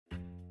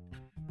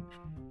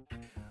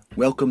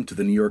Welcome to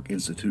the New York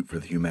Institute for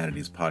the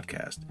Humanities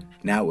podcast,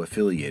 now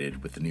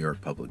affiliated with the New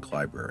York Public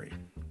Library.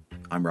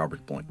 I'm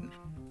Robert Boynton.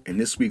 In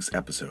this week's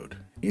episode,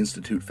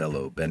 Institute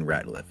Fellow Ben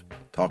Ratliff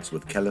talks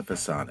with Kelefa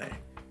Sanneh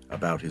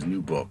about his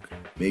new book,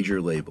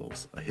 Major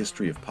Labels, A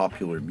History of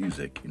Popular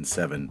Music in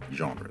 7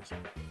 Genres.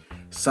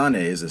 Sanneh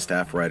is a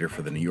staff writer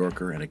for The New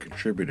Yorker and a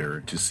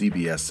contributor to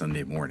CBS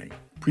Sunday Morning.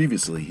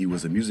 Previously, he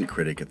was a music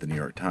critic at The New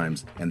York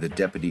Times and the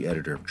deputy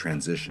editor of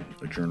Transition,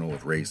 a journal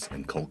of race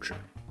and culture.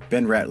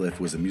 Ben Ratliff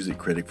was a music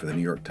critic for The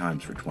New York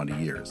Times for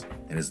 20 years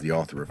and is the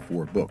author of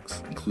 4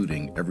 books,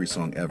 including Every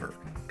Song Ever,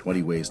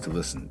 20 Ways to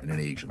Listen in an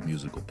Age of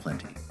Musical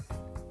Plenty.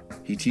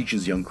 He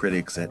teaches young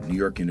critics at New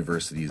York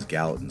University's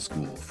Gallatin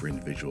School for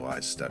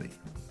Individualized Study.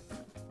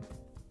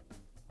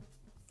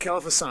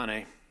 Kelefa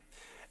Sanneh,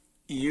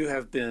 you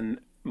have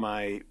been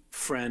my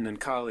friend and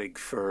colleague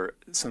for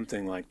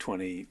something like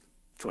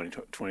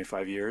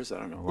 25 years. I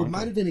don't know. It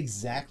might have been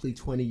exactly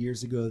 20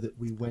 years ago that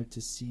we went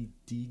to see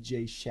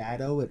DJ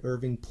Shadow at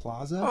Irving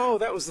Plaza. Oh,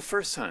 that was the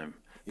first time.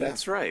 Yeah.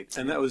 That's right.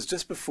 And that was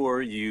just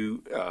before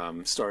you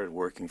started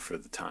working for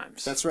the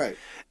Times. That's right.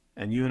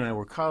 And you and I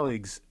were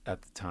colleagues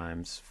at the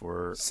Times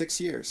for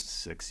 6 years.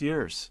 6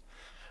 years.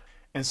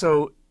 And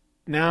so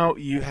now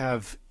you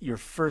have your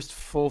first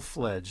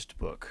full-fledged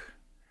book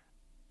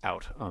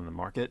out on the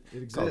market.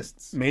 It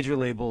exists. Major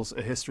Labels,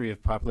 A History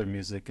of Popular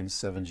Music in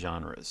 7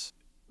 Genres.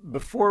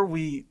 Before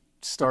we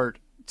start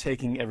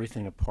taking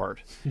everything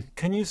apart,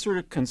 can you sort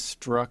of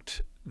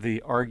construct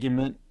the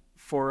argument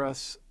for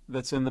us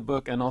that's in the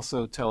book and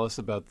also tell us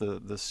about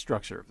the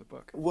structure of the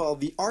book? Well,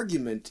 the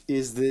argument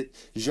is that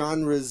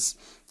genres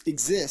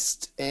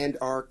exist and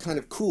are kind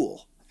of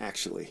cool,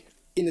 actually.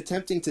 In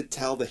attempting to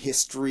tell the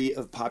history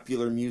of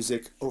popular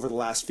music over the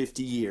last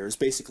 50 years,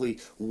 basically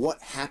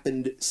what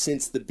happened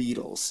since the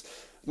Beatles,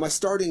 my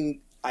starting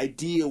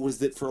idea was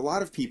that for a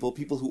lot of people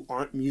who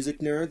aren't music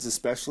nerds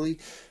especially,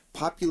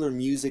 popular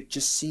music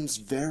just seems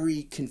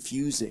very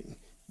confusing,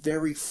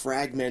 very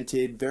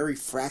fragmented, very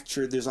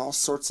fractured. There's all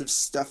sorts of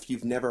stuff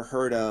you've never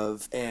heard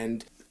of,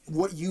 and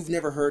what you've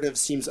never heard of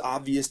seems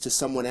obvious to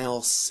someone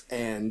else,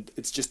 and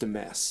it's just a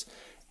mess.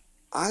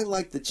 I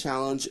like the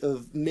challenge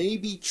of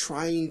maybe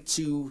trying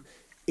to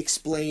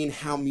explain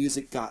how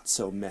music got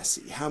so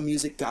messy, how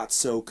music got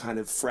so kind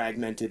of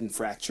fragmented and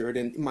fractured.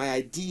 And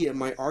my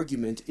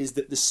argument is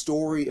that the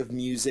story of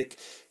music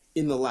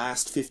in the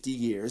last 50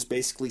 years,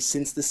 basically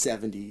since the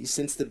 70s,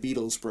 since the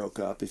Beatles broke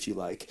up, if you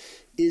like,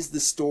 is the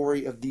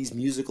story of these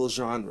musical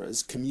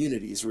genres,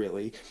 communities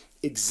really,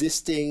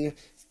 existing,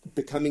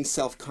 becoming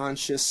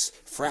self-conscious,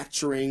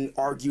 fracturing,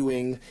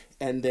 arguing,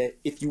 and that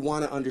if you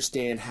want to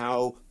understand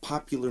how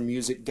popular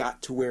music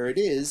got to where it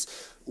is,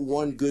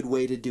 one good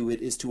way to do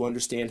it is to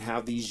understand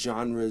how these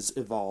genres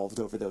evolved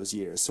over those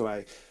years. So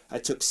I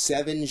took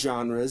 7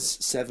 genres,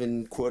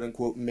 7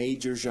 quote-unquote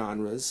major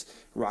genres: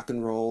 rock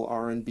and roll,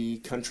 R&B,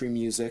 country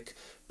music,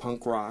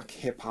 punk rock,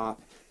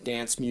 hip-hop,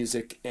 dance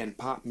music, and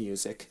pop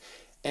music,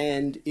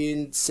 and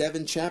in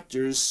 7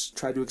 chapters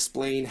try to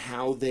explain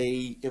how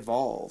they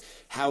evolved,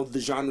 how the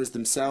genres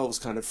themselves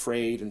kind of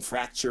frayed and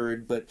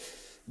fractured, but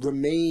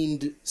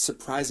remained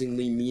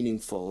surprisingly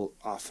meaningful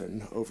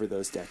often over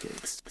those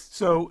decades.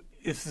 So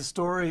if the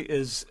story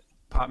is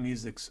pop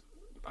music's,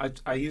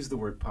 I use the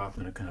word pop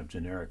in a kind of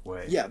generic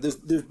way. Yeah, there's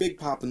big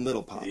pop and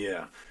little pop.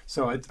 Yeah.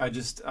 So I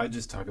just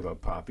talk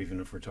about pop,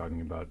 even if we're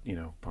talking about,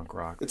 punk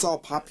rock. It's all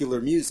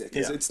popular music.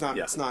 Yeah. It's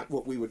not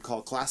what we would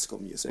call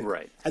classical music.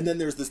 Right. And then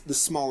there's the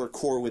smaller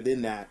core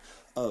within that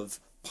of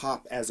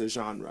pop as a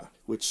genre,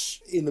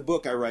 which in the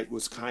book I write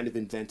was kind of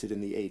invented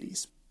in the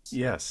 80s.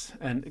 Yes,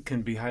 and it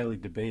can be highly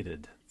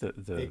debated.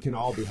 It can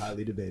all be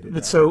highly debated.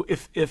 But so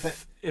if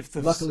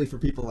the luckily for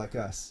people like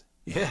us,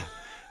 yeah,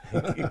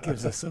 it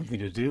gives us something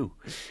to do.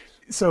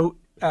 So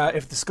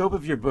if the scope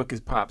of your book is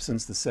pop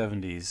since the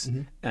 70s,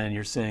 mm-hmm. and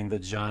you're saying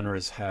that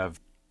genres have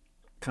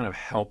kind of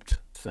helped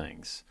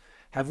things,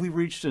 have we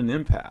reached an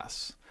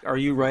impasse? Are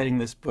you writing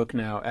this book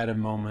now at a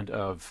moment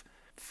of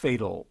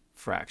fatal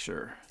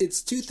fracture?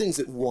 It's 2 things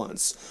at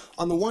once.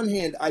 On the one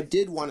hand, I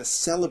did want to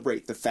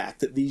celebrate the fact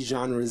that these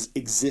genres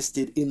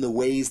existed in the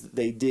ways that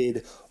they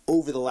did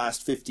over the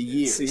last 50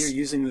 years. So you're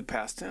using the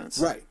past tense.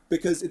 Right,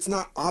 because it's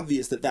not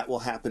obvious that will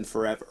happen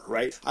forever,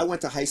 right? I went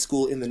to high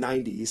school in the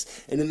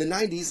 90s, and in the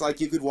 90s,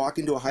 you could walk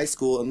into a high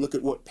school and look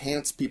at what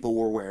pants people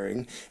were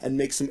wearing and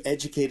make some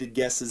educated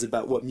guesses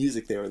about what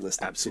music they were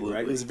listening to,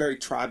 right? It was a very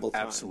tribal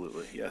time.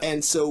 Absolutely, yes.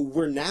 And so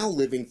we're now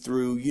living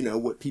through,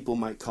 what people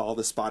might call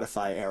the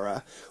Spotify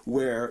era,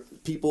 where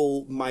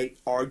people might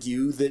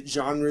argue that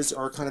genres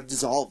are kind of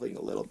dissolving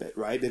a little bit,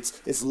 right?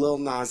 It's Lil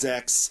Nas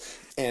X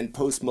and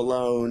Post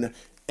Malone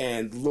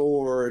and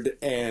Lorde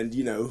and,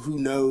 who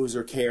knows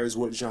or cares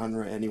what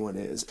genre anyone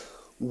is.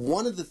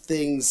 One of the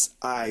things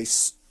I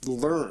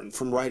learned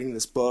from writing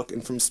this book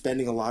and from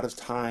spending a lot of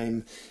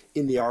time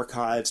in the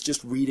archives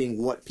just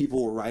reading what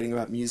people were writing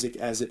about music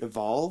as it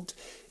evolved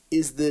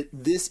is that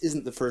this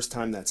isn't the first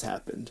time that's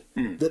happened.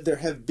 That there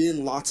have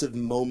been lots of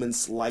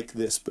moments like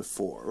this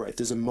before, right?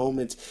 There's a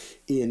moment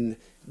in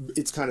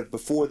It's kind of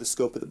before the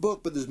scope of the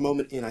book, but there's a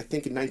moment in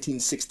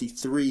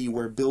 1963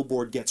 where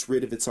Billboard gets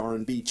rid of its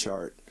R&B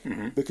chart.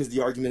 Because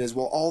the argument is,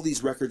 well, all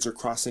these records are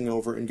crossing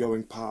over and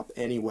going pop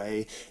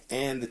anyway,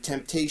 and the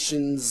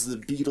Temptations, the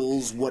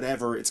Beatles,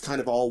 whatever, it's kind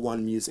of all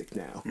one music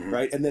now,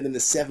 right? And then in the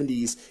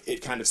 70s,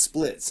 it kind of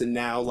splits, and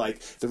now, like,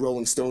 the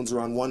Rolling Stones are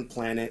on one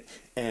planet,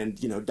 and,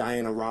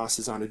 Diana Ross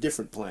is on a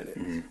different planet.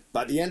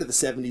 By the end of the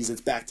 70s,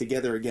 it's back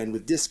together again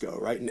with disco,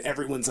 right? And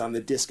everyone's on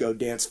the disco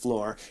dance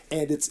floor,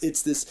 and it's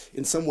this,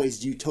 in some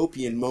ways,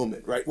 utopian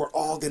moment, right? We're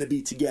all going to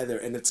be together,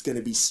 and it's going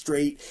to be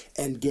straight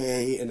and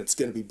gay, and it's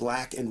going to be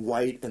black and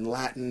white and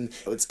Latin.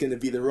 It's going to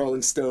be the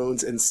Rolling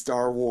Stones and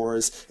Star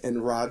Wars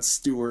and Rod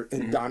Stewart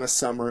and Donna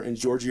Summer and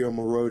Giorgio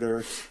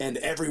Moroder, and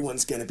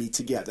everyone's going to be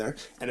together.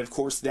 And of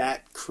course,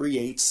 that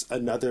creates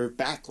another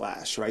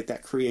backlash, right?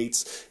 That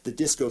creates the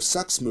disco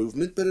sucks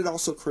movement, but it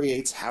also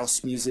creates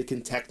house music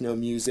and techno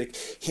music.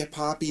 Hip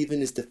hop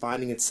even is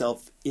defining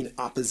itself in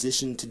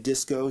opposition to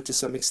disco to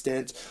some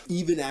extent,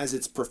 even as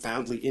it's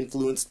profoundly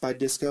influenced by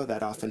disco.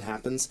 That often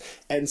happens.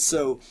 And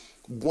so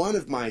one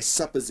of my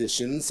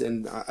suppositions,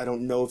 and I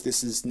don't know if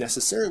this is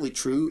necessarily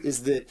true,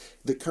 is that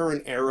the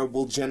current era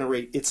will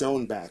generate its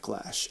own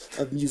backlash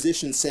of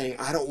musicians saying,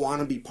 I don't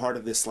want to be part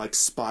of this like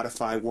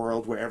Spotify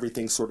world where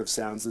everything sort of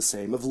sounds the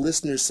same, of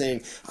listeners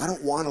saying, I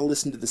don't want to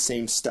listen to the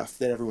same stuff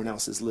that everyone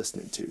else is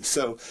listening to.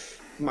 So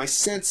my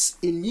sense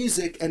in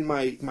music and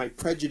my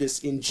prejudice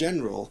in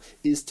general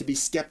is to be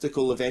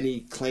skeptical of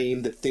any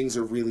claim that things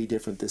are really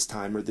different this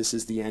time or this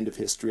is the end of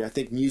history. I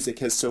think music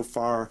has so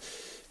far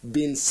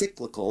been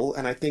cyclical,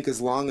 and I think as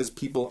long as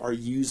people are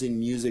using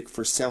music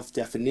for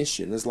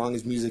self-definition, as long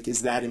as music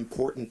is that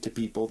important to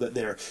people that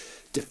they're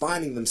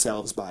defining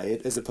themselves by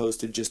it as opposed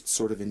to just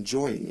sort of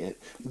enjoying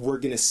it, we're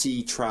going to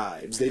see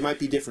tribes. They might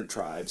be different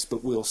tribes,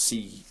 but we'll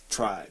see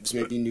tribes,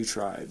 maybe new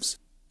tribes.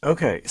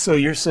 Okay, so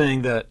you're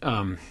saying that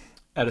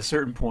at a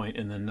certain point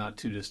in the not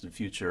too distant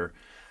future,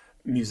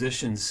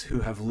 musicians who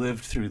have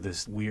lived through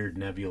this weird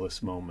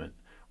nebulous moment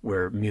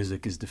where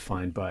music is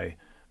defined by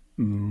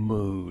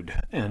mood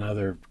and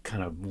other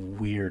kind of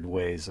weird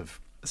ways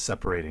of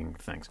separating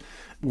things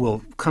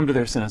will come to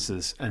their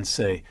senses and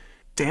say,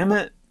 damn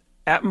it,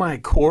 at my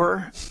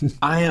core,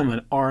 I am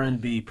an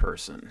R&B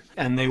person.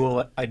 And they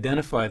will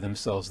identify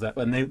themselves that,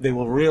 and they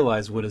will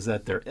realize what is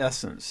at their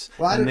essence.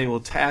 Well, and they will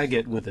tag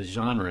it with a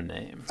genre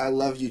name. I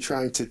love you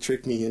trying to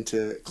trick me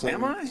into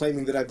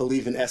claiming that I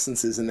believe in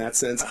essences in that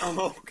sense.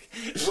 Oh,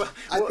 okay. Well,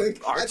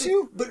 aren't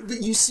you? But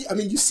you see,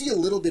 you see a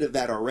little bit of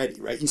that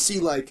already, right? You see,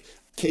 like,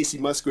 Casey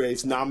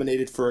Musgraves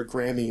nominated for a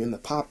Grammy in the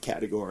pop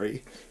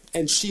category,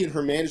 and she and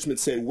her management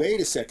say, wait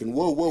a second,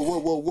 whoa,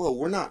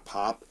 we're not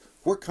pop,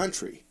 we're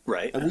country.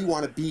 Right. And we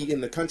want to be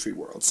in the country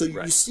world. So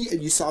you see,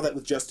 and you saw that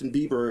with Justin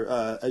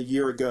Bieber a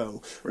year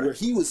ago, where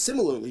he was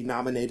similarly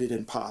nominated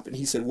in pop, and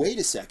he said, wait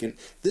a second,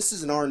 this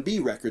is an R&B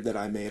record that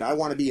I made, I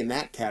want to be in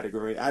that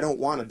category, I don't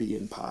want to be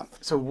in pop.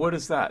 So what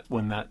is that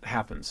when that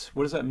happens?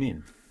 What does that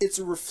mean? It's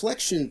a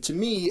reflection to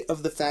me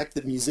of the fact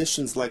that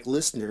musicians like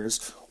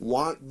listeners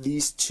want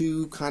these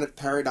two kind of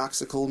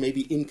paradoxical,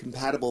 maybe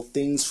incompatible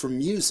things from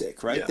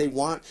music, right? Yeah. They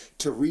want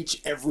to reach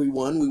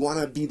everyone. We want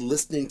to be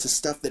listening to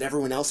stuff that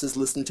everyone else is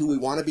listening to. We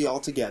want to be all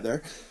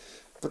together.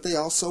 But they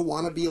also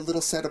want to be a little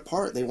set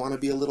apart. They want to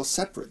be a little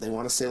separate. They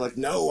want to say, like,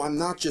 no, I'm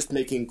not just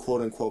making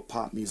quote-unquote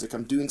pop music.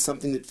 I'm doing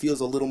something that feels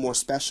a little more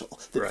special,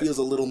 that feels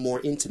a little more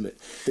intimate,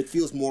 that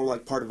feels more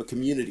like part of a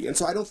community. And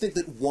so I don't think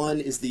that one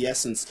is the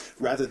essence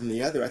rather than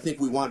the other. I think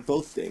we want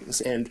both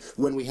things. And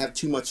when we have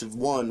too much of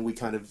one, we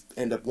kind of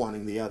end up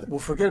wanting the other. Well,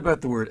 forget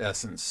about the word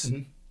essence.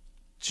 Mm-hmm.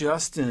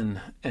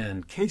 Justin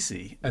and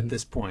Casey, at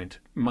this point,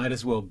 might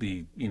as well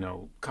be,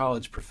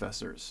 college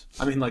professors.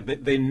 I mean, like,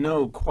 they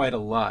know quite a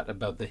lot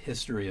about the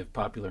history of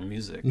popular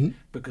music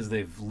because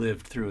they've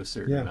lived through a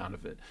certain amount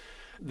of it.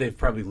 They've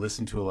probably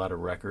listened to a lot of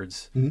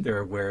records. They're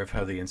aware of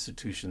how the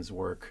institutions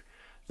work.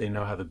 They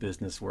know how the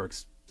business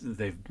works.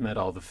 They've met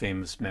all the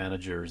famous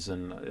managers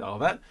and all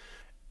that.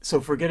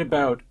 So forget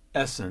about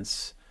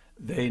essence.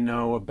 They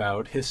know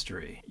about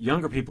history.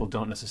 Younger people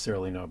don't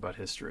necessarily know about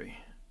history.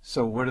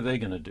 So what are they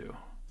going to do?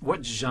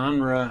 What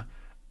genre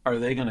are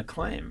they going to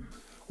claim?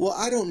 Well,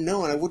 I don't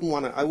know, and I wouldn't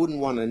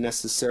want to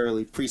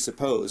necessarily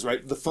presuppose,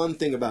 right? The fun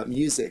thing about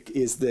music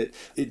is that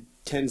it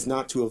tends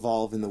not to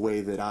evolve in the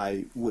way that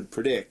I would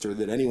predict or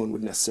that anyone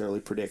would necessarily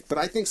predict. But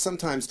I think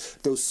sometimes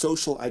those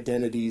social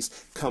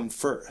identities come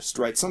first,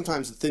 right?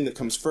 Sometimes the thing that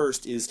comes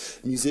first is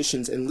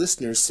musicians and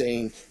listeners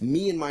saying,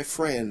 me and my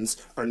friends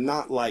are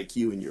not like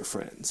you and your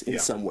friends in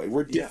some way.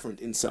 We're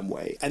different in some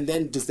way. And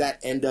then does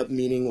that end up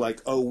meaning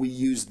like, oh, we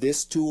use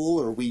this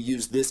tool or we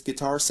use this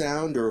guitar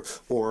sound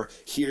or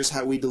here's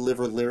how we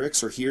deliver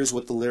lyrics or here's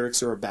what the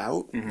lyrics are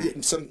about?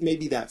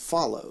 Maybe that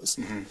follows.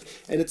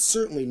 And it's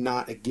certainly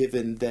not a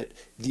given that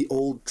the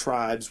old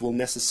tribes will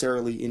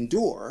necessarily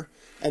endure,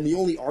 and the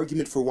only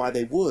argument for why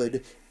they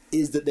would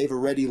is that they've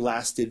already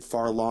lasted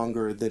far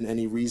longer than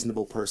any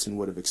reasonable person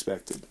would have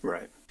expected.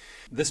 Right.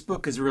 This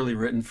book is really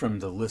written from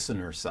the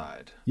listener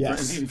side.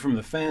 Yes. Even from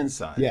the fan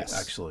side, Yes.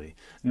 actually,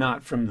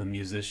 not from the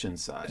musician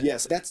side.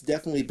 Yes, that's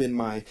definitely been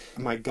my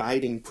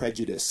guiding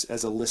prejudice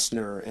as a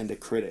listener and a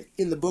critic.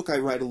 In the book, I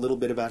write a little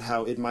bit about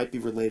how it might be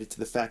related to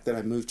the fact that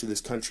I moved to this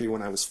country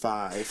when I was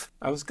 5.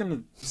 I was going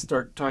to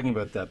start talking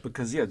about that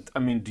because, yeah, I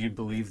mean, do you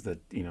believe that,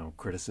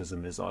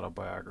 criticism is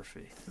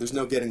autobiography? There's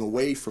no getting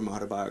away from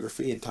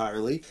autobiography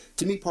entirely.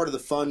 To me, part of the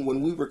fun,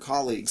 when we were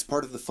colleagues,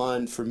 part of the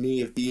fun for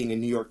me of being a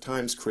New York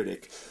Times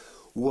critic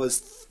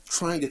was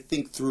trying to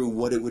think through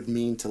what it would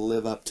mean to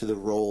live up to the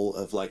role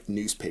of, like,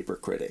 newspaper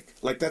critic.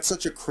 Like, that's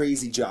such a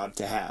crazy job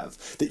to have,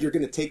 that you're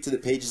going to take to the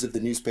pages of the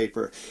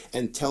newspaper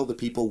and tell the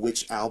people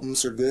which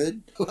albums are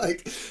good.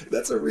 Like,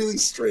 that's a really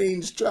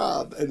strange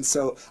job. And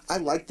so I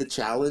like the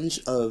challenge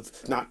of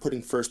not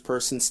putting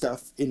first-person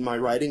stuff in my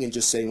writing and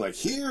just saying, like,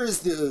 here is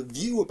the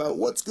view about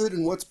what's good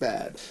and what's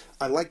bad.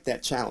 I like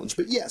that challenge.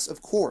 But yes,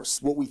 of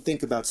course, what we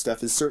think about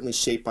stuff is certainly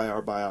shaped by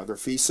our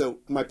biography. So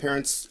my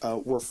parents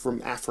were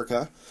from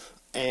Africa,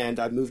 and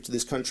I moved to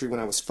this country when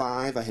I was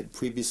 5. I had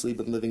previously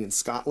been living in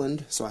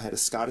Scotland, so I had a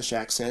Scottish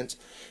accent.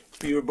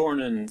 You were born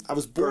in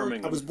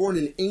Birmingham. I was born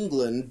in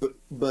England,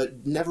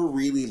 but never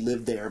really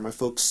lived there. My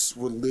folks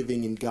were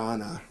living in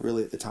Ghana,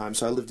 really, at the time.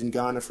 So I lived in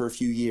Ghana for a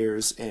few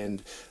years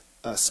and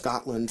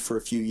Scotland for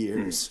a few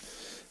years.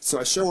 So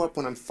I show up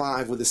when I'm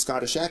 5 with a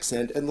Scottish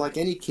accent, and like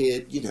any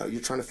kid,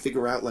 you're trying to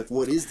figure out, like,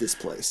 what is this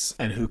place?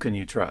 And who can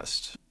you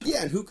trust?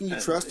 Yeah, and who can you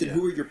trust, and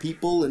who are your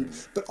people?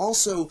 But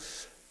also,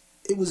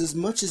 it was as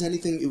much as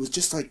anything, it was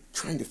just like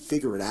trying to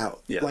figure it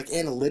out. Yeah. Like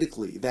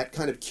analytically, that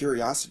kind of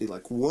curiosity,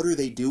 like, what are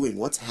they doing?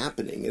 What's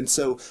happening? And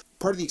so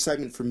part of the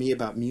excitement for me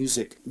about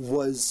music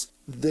was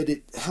that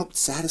it helped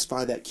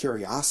satisfy that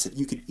curiosity.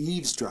 You could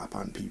eavesdrop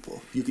on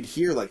people. You could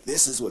hear, like,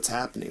 this is what's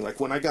happening. Like,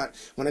 when I got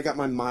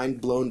my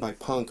mind blown by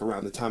punk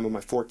around the time of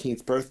my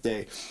 14th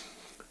birthday,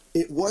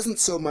 it wasn't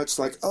so much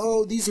like,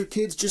 oh, these are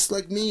kids just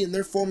like me and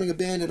they're forming a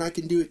band and I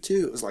can do it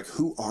too. It was like,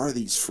 who are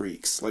these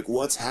freaks? Like,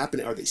 what's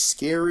happening? Are they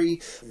scary?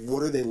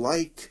 What are they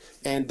like?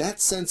 And that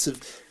sense of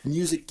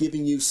music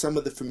giving you some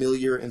of the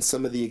familiar and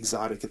some of the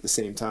exotic at the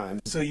same time.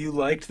 So you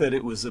liked that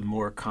it was a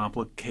more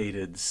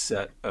complicated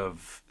set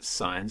of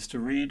signs to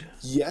read?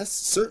 Yes,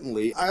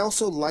 certainly. I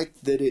also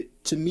liked that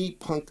to me,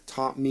 punk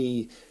taught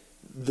me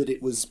that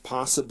it was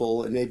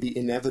possible and maybe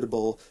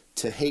inevitable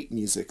to hate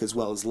music as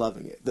well as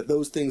loving it. That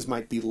those things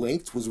might be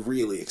linked was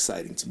really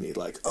exciting to me.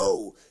 Like,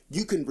 oh,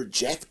 you can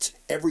reject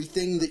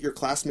everything that your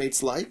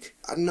classmates like?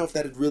 I don't know if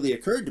that had really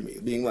occurred to me,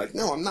 being like,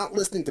 no, I'm not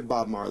listening to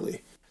Bob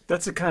Marley.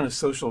 That's a kind of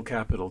social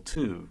capital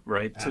too,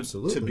 right?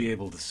 Absolutely. To be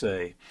able to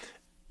say,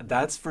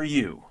 that's for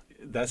you.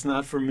 That's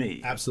not for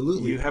me.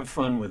 Absolutely. You have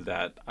fun with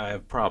that. I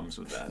have problems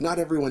with that. Not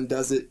everyone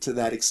does it to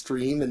that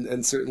extreme,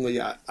 and certainly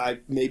I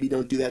maybe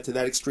don't do that to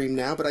that extreme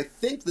now, but I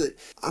think that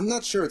I'm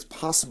not sure it's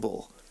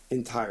possible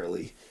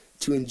entirely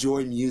to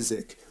enjoy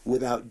music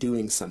without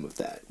doing some of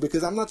that.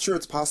 Because I'm not sure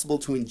it's possible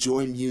to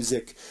enjoy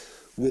music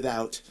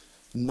without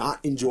not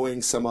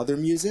enjoying some other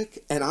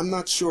music, and I'm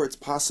not sure it's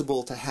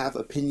possible to have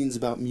opinions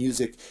about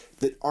music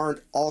that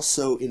aren't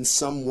also in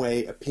some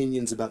way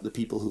opinions about the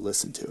people who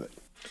listen to it.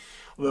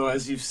 Although,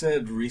 as you've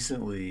said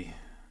recently,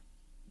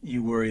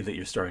 you worry that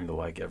you're starting to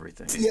like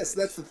everything. Yes,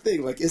 that's the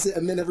thing. Like, is it?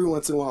 And then every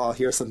once in a while I'll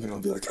hear something and I'll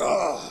be like,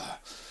 oh,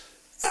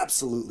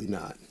 absolutely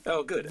not.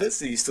 Oh, good.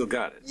 So you still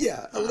got it.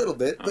 Yeah, a little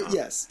bit. But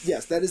yes,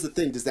 that is the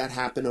thing. Does that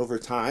happen over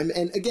time?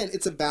 And again,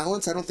 it's a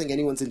balance. I don't think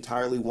anyone's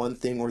entirely one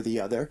thing or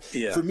the other.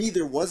 Yeah. For me,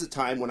 there was a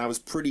time when I was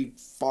pretty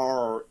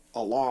far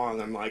along.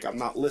 I'm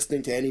not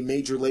listening to any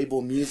major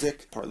label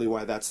music, partly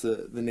why that's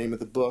the name of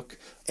the book.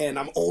 And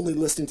I'm only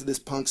listening to this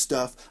punk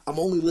stuff. I'm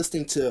only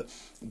listening to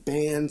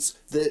bands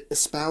that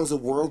espouse a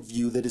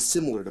worldview that is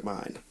similar to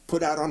mine,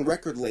 put out on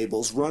record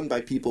labels run by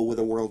people with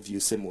a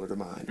worldview similar to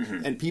mine.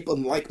 Mm-hmm.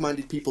 And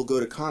like-minded people go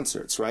to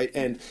concerts, right?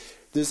 And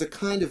there's a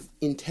kind of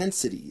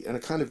intensity and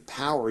a kind of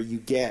power you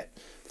get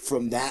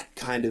from that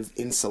kind of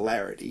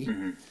insularity.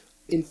 Mm-hmm.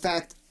 In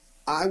fact,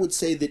 I would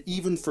say that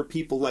even for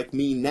people like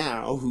me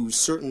now, who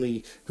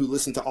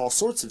listen to all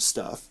sorts of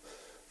stuff,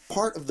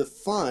 part of the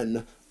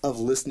fun of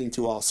listening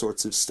to all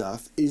sorts of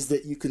stuff is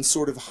that you can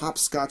sort of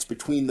hopscotch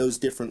between those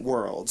different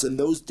worlds, and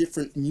those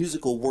different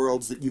musical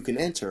worlds that you can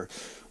enter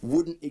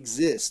wouldn't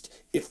exist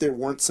if there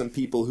weren't some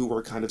people who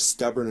were kind of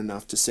stubborn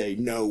enough to say,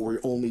 no, we're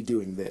only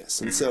doing this.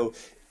 And so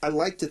I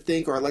like to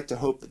think, or I like to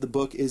hope, that the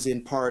book is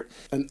in part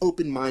an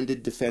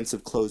open-minded defense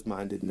of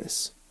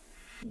closed-mindedness.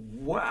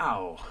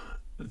 Wow.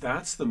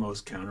 That's the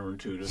most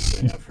counterintuitive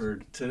thing I've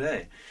heard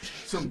today.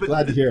 So, but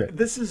glad to hear it.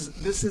 This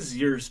is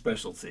your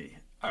specialty,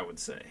 I would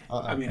say.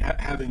 I mean,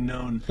 having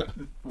known,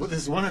 this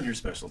is one of your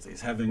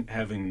specialties.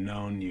 Having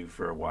known you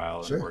for a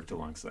while and worked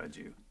alongside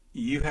you,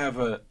 you have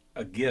a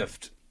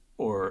gift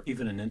or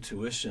even an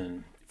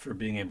intuition for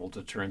being able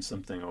to turn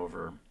something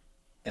over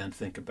and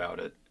think about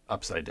it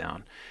upside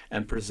down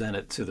and present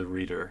it to the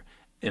reader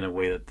in a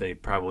way that they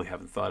probably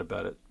haven't thought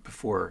about it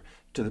before,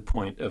 to the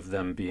point of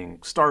them being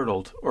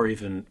startled or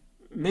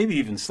maybe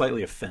even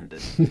slightly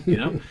offended, you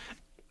know?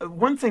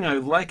 One thing I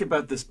like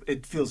about this,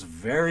 it feels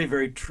very,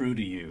 very true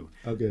to you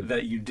good.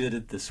 that you did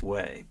it this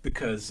way.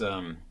 Because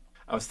I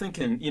was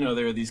thinking,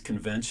 there are these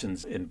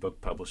conventions in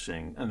book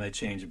publishing, and they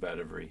change about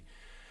every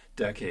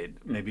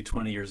decade. Maybe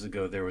 20 years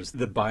ago, there was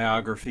the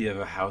biography of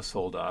a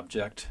household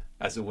object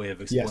as a way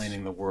of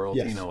explaining the world,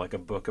 like a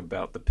book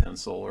about the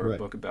pencil or a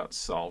book about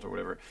salt or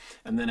whatever.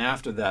 And then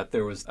after that,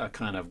 there was a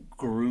kind of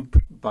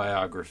group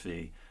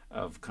biography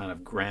of kind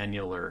of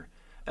granular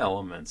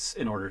elements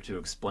in order to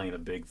explain a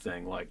big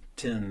thing, like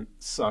 10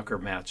 soccer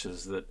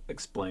matches that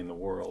explain the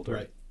world,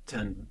 or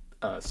 10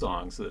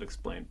 songs that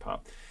explain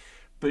pop.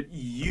 But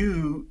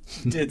you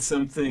did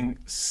something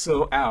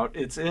so out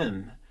it's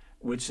in,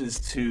 which is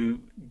to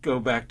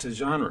go back to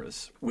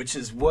genres, which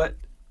is what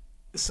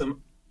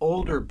some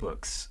older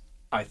books,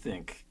 I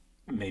think,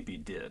 maybe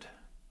did.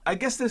 I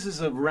guess this is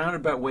a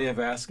roundabout way of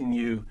asking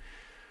you,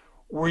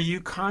 were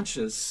you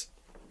conscious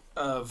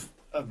of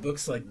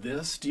books like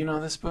this? Do you know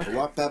this book?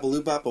 Wop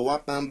babaloo bop a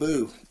wop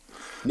bamboo.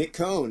 Nick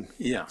Cohn.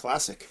 Yeah.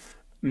 Classic.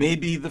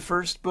 Maybe the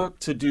first book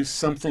to do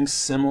something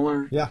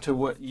similar to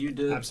what you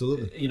did.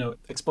 Absolutely.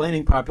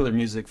 Explaining popular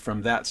music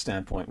from that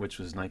standpoint, which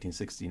was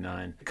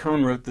 1969.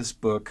 Cohn wrote this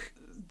book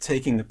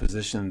taking the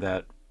position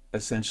that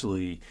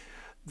essentially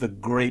the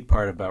great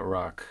part about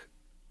rock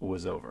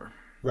was over.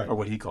 Right. Or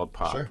what he called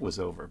pop was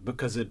over,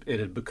 because it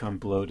had become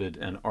bloated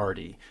and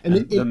arty.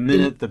 And the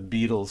minute the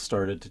Beatles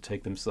started to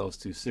take themselves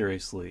too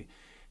seriously,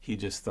 he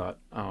just thought,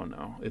 oh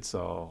no, it's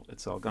all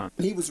gone.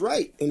 And he was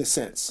right, in a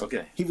sense.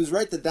 Okay. He was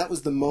right that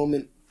was the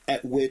moment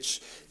at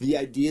which the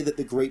idea that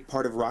the great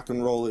part of rock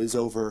and roll is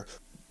over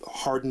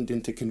hardened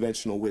into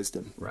conventional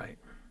wisdom. Right.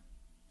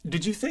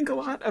 Did you think a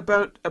lot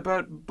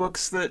about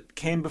books that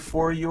came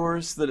before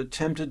yours that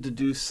attempted to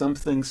do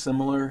something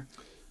similar?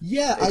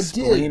 Yeah, I did.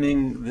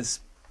 Explaining this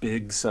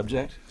big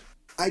subject?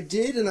 I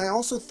did, and I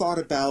also thought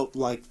about,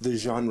 like, the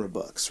genre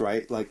books,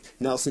 right? Like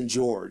Nelson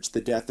George,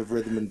 The Death of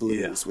Rhythm and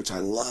Blues, which I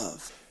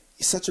love.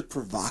 He's such a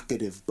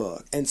provocative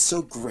book, and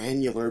so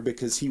granular,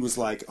 because he was,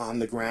 like, on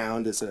the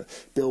ground as a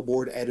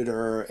Billboard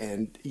editor,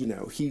 and,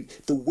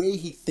 the way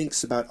he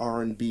thinks about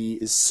R&B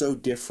is so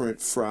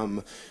different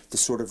from the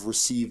sort of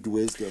received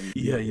wisdom.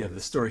 Yeah, the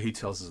story he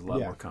tells is a lot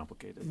more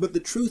complicated. But the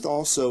truth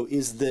also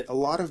is that a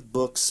lot of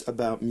books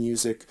about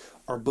music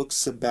are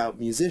books about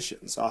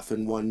musicians,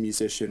 often one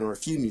musician or a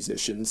few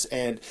musicians,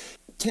 and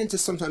tend to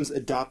sometimes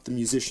adopt the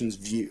musician's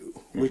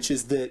view, which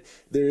is that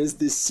there is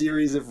this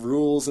series of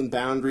rules and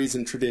boundaries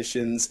and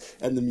traditions,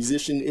 and the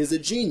musician is a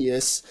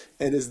genius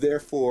and is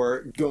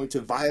therefore going to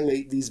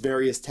violate these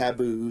various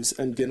taboos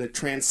and going to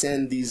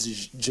transcend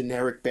these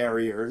generic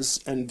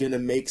barriers and going to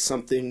make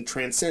something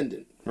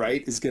transcendent.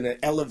 Right, is going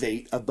to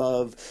elevate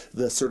above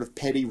the sort of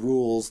petty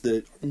rules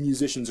that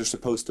musicians are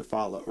supposed to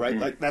follow, right?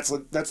 Like that's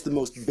the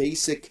most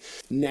basic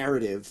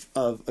narrative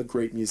of a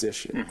great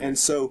musician. And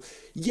so,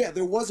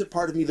 there was a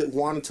part of me that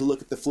wanted to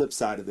look at the flip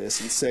side of this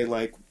and say,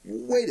 like,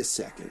 wait a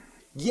second.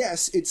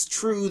 Yes, it's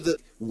true that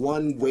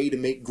one way to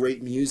make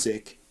great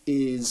music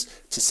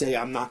is to say,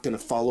 I'm not going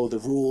to follow the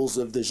rules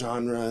of the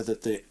genre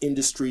that the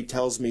industry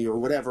tells me or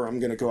whatever. I'm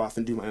going to go off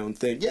and do my own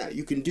thing. Yeah,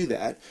 you can do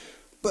that.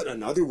 But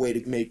another way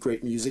to make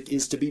great music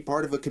is to be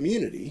part of a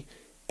community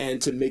and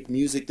to make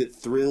music that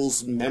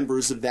thrills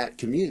members of that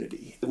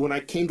community. When I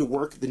came to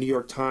work at the New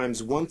York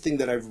Times, one thing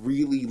that I've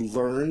really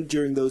learned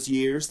during those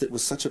years that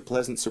was such a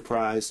pleasant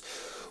surprise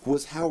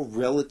was how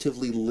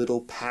relatively little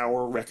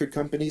power record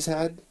companies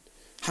had.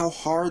 How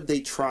hard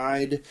they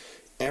tried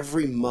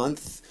every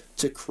month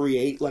to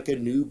create like a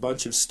new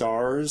bunch of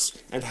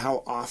stars, and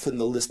how often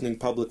the listening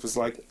public was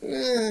like,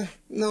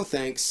 no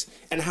thanks.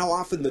 And how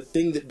often the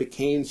thing that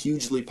became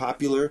hugely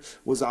popular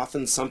was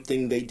often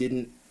something they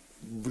didn't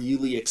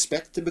really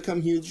expect to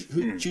become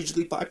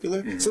hugely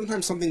popular.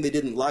 Sometimes something they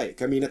didn't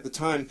like. I mean, at the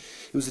time,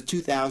 it was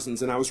the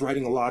 2000s, and I was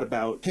writing a lot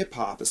about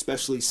hip-hop,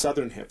 especially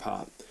Southern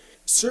hip-hop.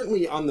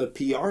 Certainly on the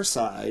PR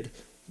side,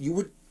 you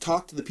would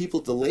talk to the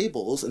people at the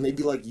labels, and they'd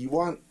be like, you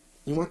want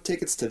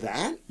tickets to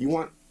that? You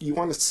want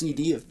a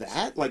CD of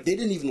that? Like, they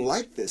didn't even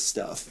like this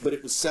stuff, but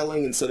it was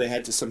selling, and so they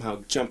had to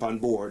somehow jump on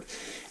board.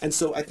 And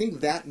so I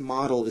think that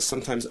model is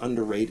sometimes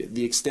underrated,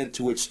 the extent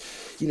to which,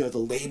 the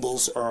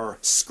labels are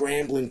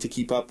scrambling to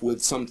keep up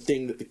with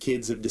something that the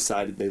kids have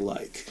decided they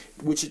like,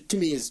 which to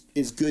me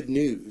is good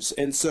news.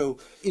 And so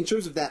in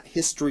terms of that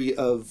history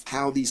of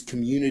how these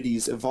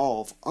communities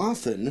evolve,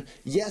 often,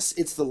 yes,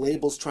 it's the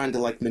labels trying to,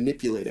 like,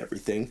 manipulate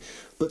everything,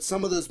 but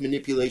some of those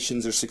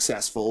manipulations are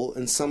successful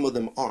and some of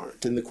them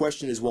aren't. And the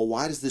question is, well,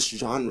 why does this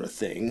genre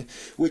thing,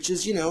 which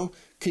is,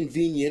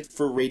 convenient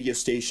for radio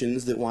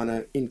stations that want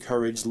to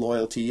encourage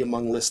loyalty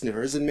among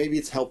listeners, and maybe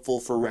it's helpful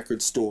for record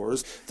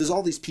stores. There's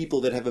all these people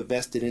that have a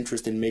vested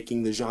interest in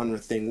making the genre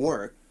thing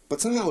work.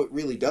 But somehow it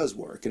really does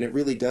work, and it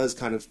really does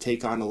kind of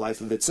take on a life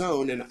of its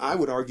own. And I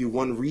would argue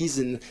one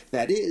reason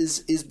that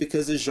is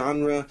because a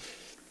genre,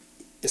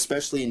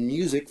 especially in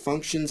music,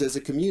 functions as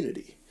a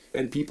community.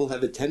 And people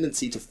have a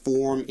tendency to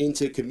form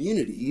into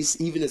communities,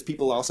 even as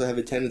people also have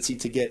a tendency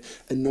to get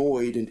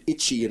annoyed and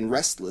itchy and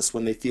restless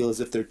when they feel as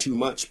if they're too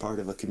much part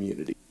of a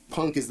community.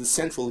 punk is the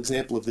central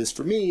example of this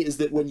for me, is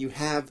that when you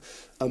have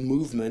a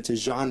movement, a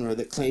genre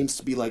that claims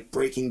to be like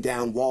breaking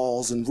down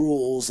walls and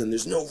rules, and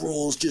there's no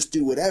rules, just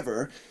do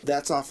whatever,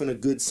 that's often a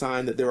good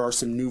sign that there are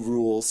some new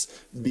rules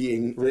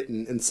being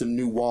written and some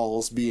new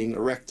walls being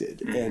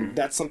erected. And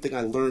that's something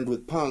I learned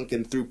with punk,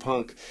 and through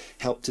punk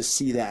helped to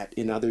see that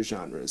in other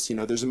genres. You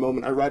know, there's a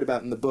moment I write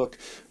about in the book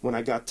when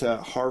I got to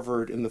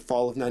Harvard in the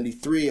fall of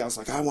 '93. I was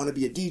like, I want to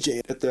be a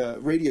DJ at the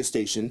radio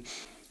station.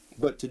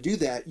 But to do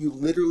that, you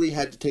literally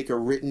had to take a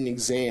written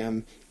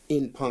exam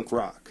in punk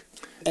rock.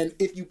 And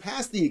if you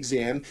passed the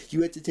exam,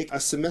 you had to take a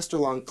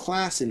semester-long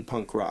class in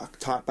punk rock,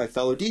 taught by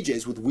fellow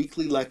DJs with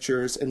weekly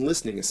lectures and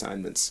listening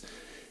assignments.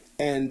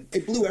 And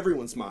it blew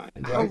everyone's mind.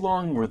 Right? How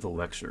long were the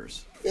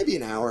lectures? Maybe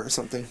an hour or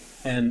something.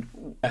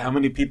 And how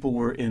many people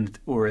were in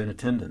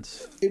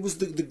attendance? It was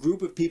the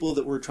group of people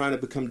that were trying to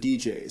become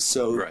DJs,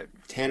 so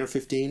 10 or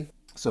 15.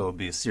 So it would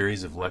be a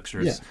series of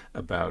lectures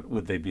about,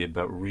 would they be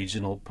about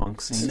regional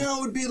punk scene? No,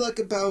 it would be like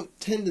about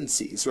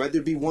tendencies, right?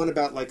 There'd be one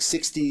about like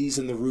 60s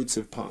and the roots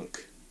of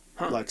punk.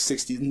 Like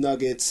 60s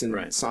nuggets and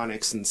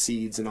sonics and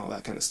seeds and all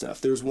that kind of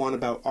stuff. There's one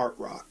about art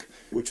rock,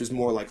 which was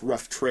more like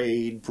rough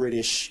trade,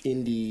 British,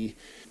 indie.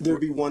 There'd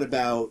be one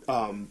about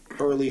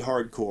early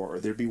hardcore.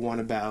 There'd be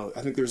one about,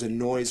 I think there was a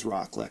noise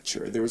rock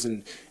lecture. There was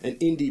an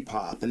indie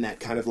pop and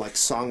that kind of like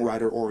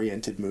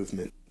songwriter-oriented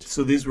movement.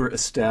 So these were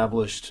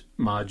established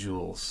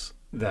modules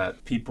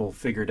that people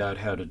figured out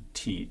how to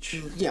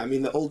teach. Yeah, I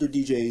mean, the older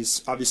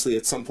DJs, obviously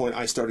at some point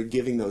I started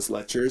giving those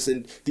lectures,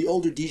 and the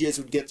older DJs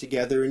would get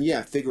together and,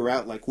 figure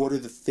out, like, what are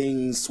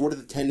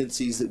the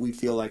tendencies that we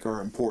feel like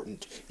are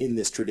important in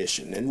this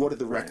tradition, and what are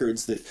the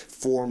records that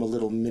form a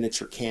little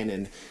miniature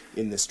canon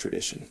in this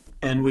tradition.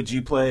 And would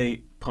you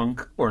play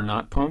punk or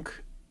not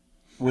punk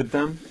with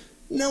them?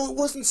 No, it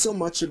wasn't so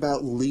much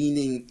about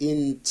leaning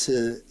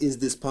into is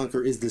this punk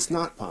or is this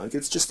not punk.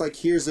 It's just like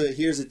here's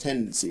a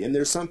tendency, and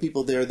there's some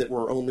people there that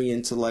were only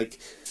into like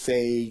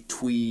fey,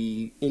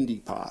 twee,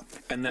 indie pop,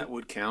 and that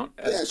would count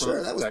as punk?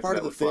 Sure, that was part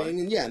of the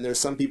thing. And there's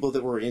some people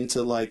that were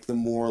into like the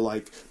more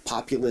like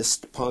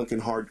populist punk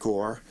and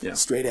hardcore,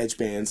 straight edge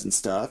bands and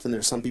stuff, and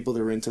there's some people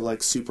that were into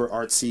like super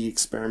artsy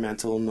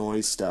experimental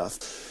noise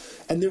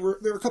stuff. And there were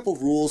a couple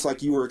of rules,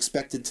 like you were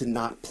expected to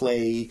not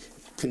play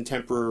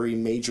contemporary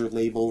major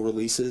label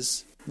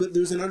releases, but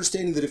there's an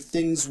understanding that if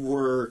things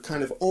were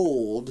kind of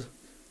old,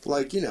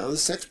 like, the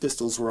Sex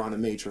Pistols were on a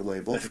major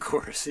label. Of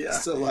course, yeah.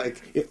 So,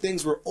 like, if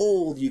things were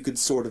old, you could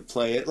sort of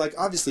play it. Like,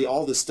 obviously,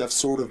 all this stuff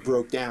sort of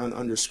broke down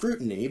under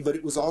scrutiny, but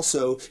it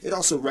also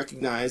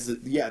recognized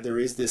that, there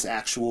is this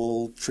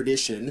actual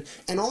tradition,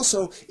 and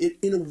also,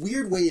 in a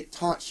weird way, it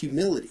taught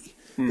humility.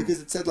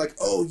 Because it said, like,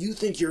 oh, you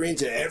think you're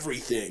into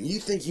everything. You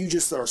think you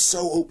just are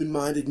so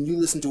open-minded and you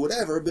listen to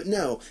whatever. But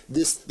no,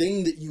 this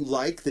thing that you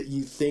like, that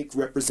you think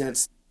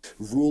represents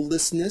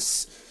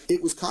rulelessness,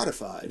 it was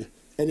codified.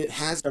 And it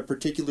has a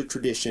particular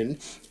tradition.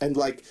 And,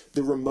 like,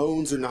 the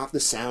Ramones are not the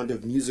sound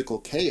of musical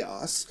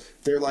chaos.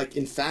 They're, like,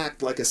 in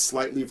fact, like a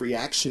slightly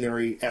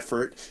reactionary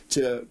effort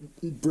to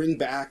bring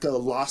back a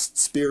lost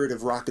spirit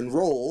of rock and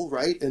roll,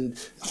 right? And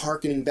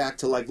hearkening back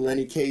to, like,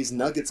 Lenny Kaye's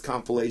Nuggets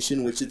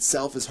compilation, which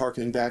itself is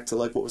hearkening back to,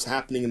 like, what was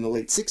happening in the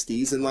late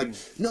 60s. And, like,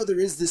 no,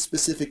 there is this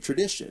specific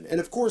tradition. And,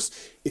 of course,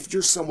 if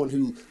you're someone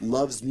who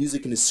loves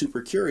music and is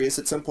super curious,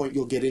 at some point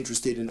you'll get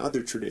interested in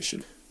other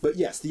tradition. But,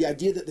 yes, the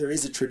idea that there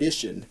is a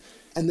tradition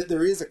and that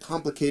there is a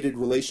complicated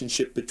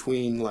relationship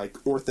between, like,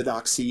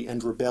 orthodoxy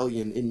and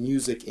rebellion in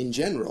music in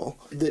general,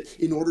 that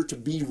in order to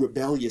be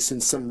rebellious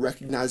in some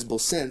recognizable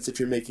sense, if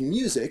you're making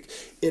music,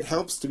 it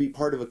helps to be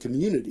part of a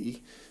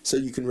community so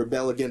you can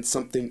rebel against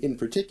something in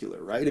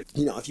particular, right?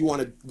 If you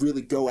want to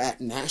really go at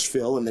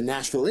Nashville and the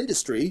Nashville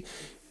industry,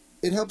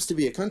 it helps to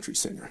be a country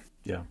singer.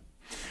 Yeah.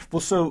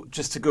 Well, so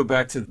just to go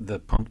back to the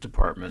punk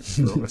department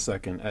for a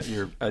second at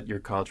your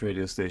college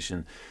radio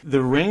station,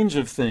 the range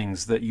of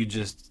things that you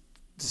just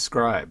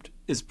described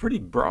is pretty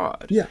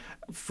broad. Yeah.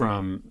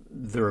 From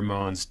the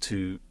Ramones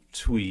to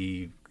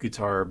twee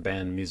guitar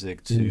band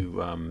music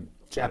to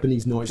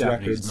Japanese noise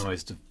records. Japanese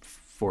noise to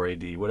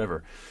 4AD,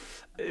 whatever.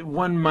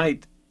 One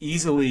might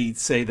easily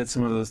say that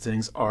some of those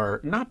things are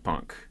not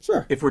punk.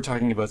 Sure. If we're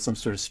talking about some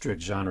sort of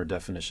strict genre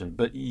definition.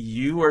 But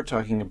you are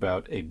talking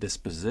about a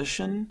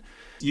disposition.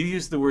 You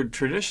use the word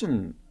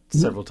tradition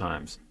several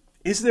times.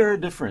 Is there a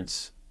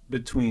difference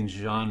between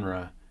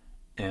genre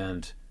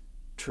and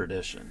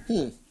tradition?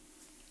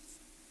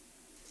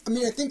 I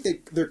mean, I think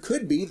that there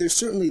could be.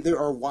 There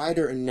are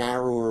wider and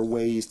narrower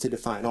ways to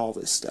define all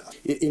this stuff.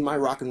 In my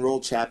rock and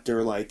roll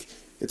chapter, like,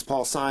 it's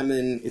Paul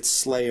Simon, it's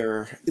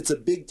Slayer. It's a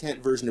big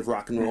tent version of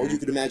rock and roll. You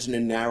could imagine a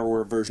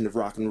narrower version of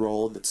rock and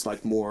roll that's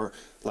like more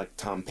like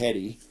Tom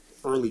Petty.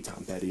 Early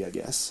Tom Petty, I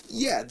guess.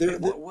 Yeah.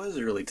 What was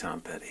early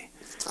Tom Petty?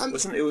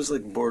 It was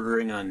like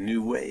bordering on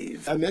new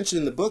wave. I mentioned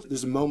in the book,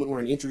 there's a moment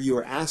where an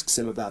interviewer asks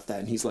him about that,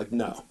 and he's like,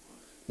 no,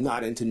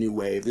 not into new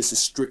wave. This is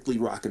strictly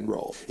rock and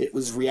roll. It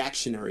was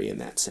reactionary in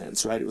that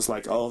sense, right? It was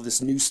like, oh,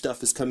 this new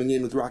stuff is coming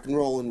in with rock and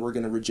roll, and we're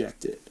going to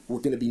reject it. We're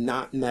going to be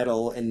not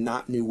metal and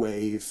not new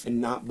wave and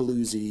not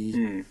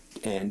bluesy,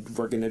 and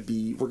we're going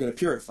to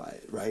purify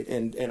it, right?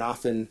 And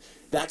often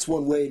that's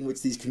one way in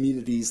which these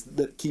communities,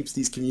 that keeps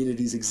these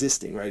communities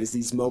existing, right? Is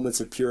these moments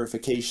of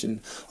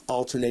purification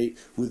alternate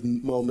with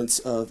moments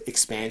of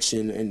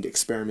expansion and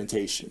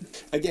experimentation.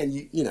 Again,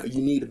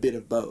 you need a bit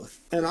of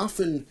both. And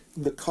often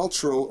the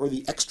cultural or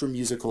the extra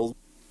musical,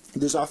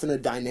 there's often a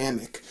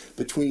dynamic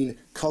between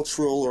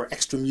cultural or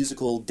extra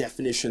musical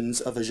definitions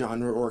of a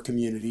genre or a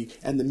community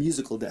and the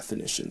musical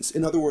definitions.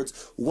 In other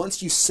words,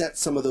 once you set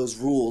some of those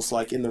rules,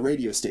 like in the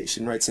radio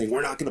station, right, saying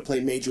we're not going to play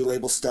major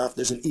label stuff,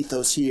 there's an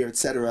ethos here,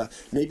 etc.,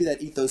 maybe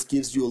that ethos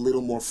gives you a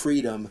little more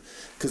freedom,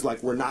 because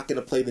like we're not going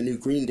to play the new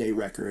Green Day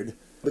record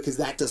because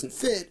that doesn't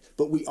fit,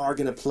 but we are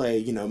going to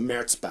play,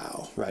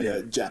 Merzbow, right,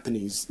 a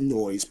Japanese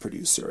noise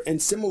producer. And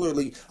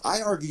similarly,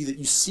 I argue that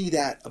you see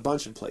that a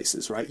bunch of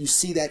places, right? You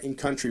see that in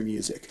country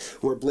music,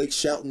 where Blake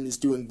Shelton is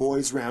doing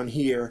Boys Round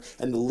Here,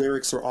 and the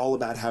lyrics are all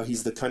about how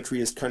he's the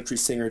countryest country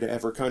singer to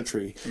ever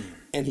country,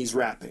 and he's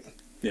rapping.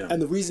 Yeah.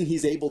 And the reason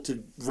he's able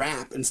to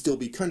rap and still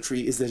be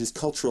country is that his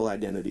cultural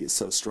identity is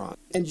so strong.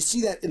 And you see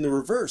that in the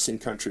reverse in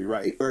country,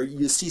 right? Where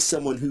you see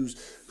someone whose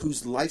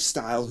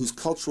lifestyle, whose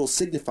cultural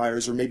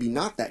signifiers are maybe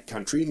not that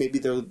country. Maybe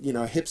they're,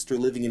 a hipster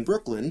living in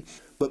Brooklyn,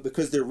 but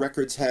because their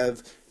records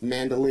have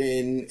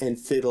mandolin and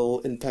fiddle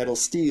and pedal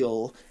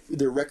steel,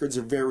 their records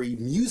are very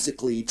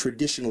musically,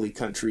 traditionally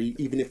country,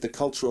 even if the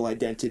cultural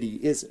identity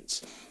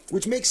isn't.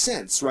 Which makes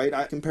sense, right?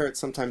 I compare it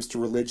sometimes to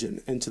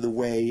religion and to the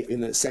way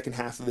in the second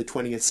half of the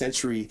 20th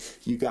century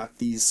you got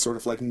these sort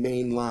of like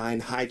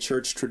mainline high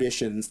church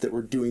traditions that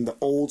were doing the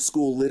old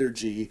school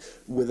liturgy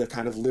with a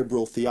kind of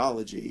liberal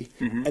theology.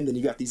 And then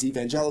you got these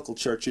evangelical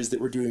churches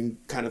that were doing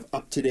kind of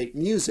up-to-date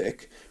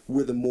music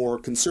with a more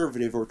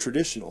conservative or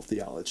traditional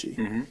theology.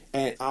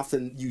 And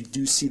often you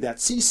do see that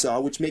seesaw,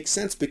 which makes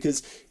sense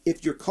because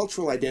if your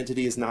cultural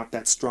identity is not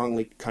that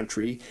strongly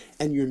country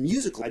and your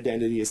musical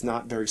identity is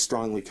not very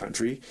strongly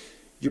country,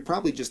 you're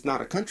probably just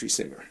not a country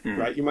singer,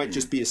 right? You might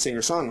just be a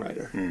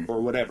singer-songwriter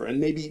or whatever.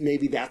 And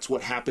maybe that's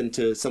what happened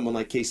to someone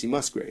like Casey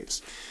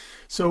Musgraves.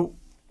 So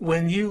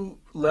when you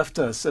left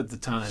us at the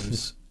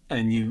Times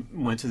and you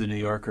went to the New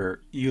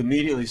Yorker, you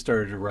immediately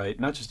started to write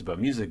not just about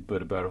music,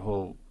 but about a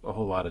whole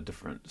lot of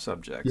different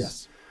subjects.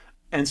 Yes.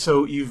 And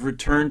so you've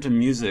returned to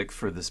music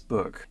for this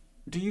book.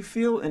 Do you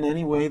feel in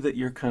any way that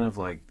you're kind of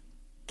like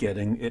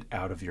getting it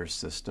out of your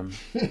system,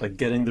 like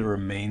getting the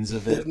remains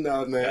of it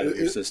no, man, out of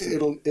your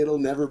system? It'll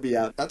never be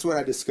out. That's what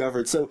I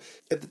discovered. So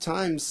at the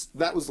Times,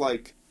 that was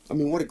like,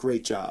 what a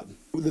great job.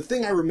 The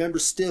thing I remember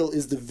still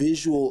is the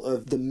visual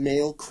of the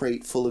mail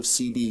crate full of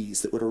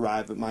CDs that would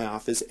arrive at my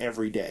office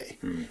every day.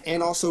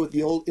 And also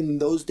in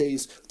those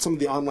days, some of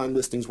the online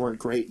listings weren't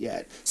great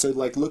yet. So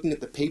like looking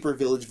at the paper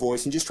Village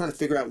Voice and just trying to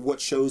figure out what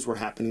shows were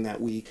happening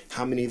that week,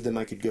 how many of them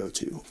I could go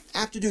to.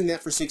 After doing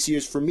that for 6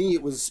 years, for me,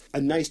 it was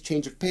a nice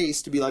change of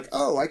pace to be like,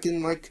 oh, I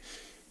can like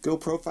go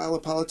profile a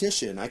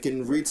politician. I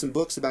can read some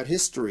books about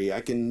history.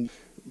 I can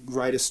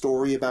write a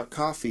story about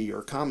coffee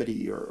or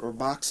comedy or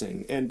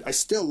boxing. And I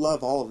still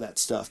love all of that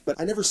stuff, but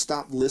I never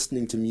stopped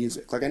listening to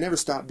music. Like I never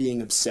stopped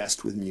being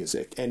obsessed with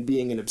music and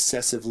being an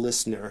obsessive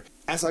listener.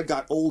 As I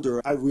got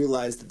older, I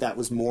realized that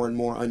was more and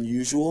more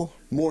unusual.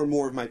 More and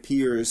more of my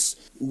peers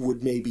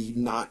would maybe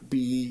not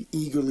be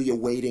eagerly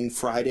awaiting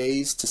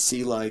Fridays to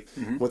see like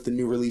what the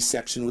new release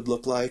section would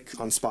look like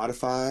on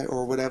Spotify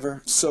or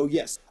whatever. So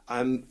yes,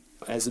 I'm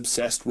as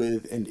obsessed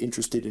with and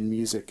interested in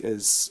music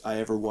as I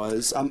ever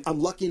was. I'm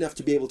lucky enough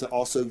to be able to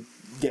also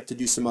get to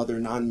do some other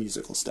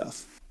non-musical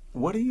stuff.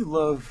 What do you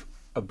love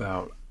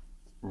about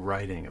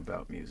writing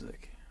about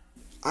music?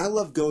 I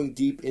love going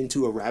deep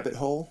into a rabbit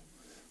hole,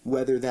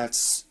 whether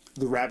that's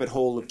the rabbit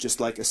hole of just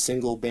like a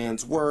single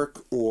band's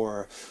work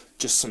or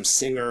just some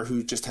singer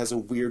who just has a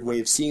weird way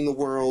of seeing the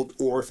world,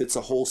 or if it's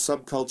a whole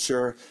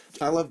subculture.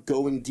 I love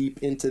going deep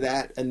into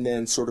that and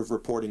then sort of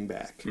reporting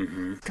back.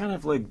 Kind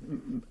of like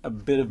a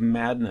bit of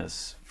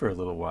madness for a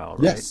little while,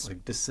 right? Yes.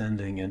 Like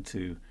descending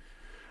into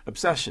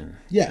obsession.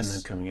 Yes. And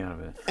then coming out of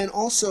it. And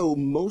also,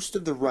 most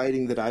of the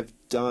writing that I've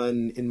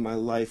done in my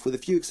life, with a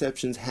few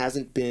exceptions,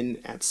 hasn't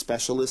been at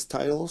specialist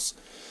titles.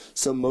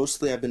 So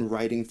mostly I've been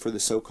writing for the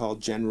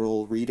so-called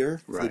general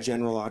reader, for the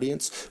general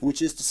audience, which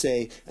is to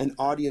say an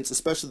audience,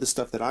 especially the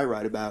stuff that I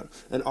write about,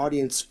 an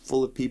audience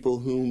full of people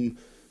whom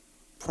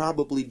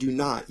probably do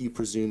not, you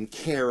presume,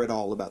 care at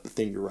all about the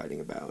thing you're writing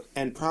about,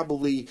 and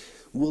probably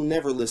will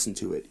never listen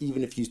to it,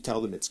 even if you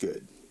tell them it's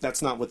good.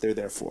 That's not what they're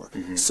there for.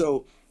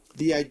 So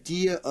the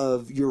idea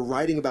of you're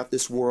writing about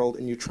this world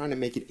and you're trying to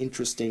make it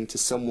interesting to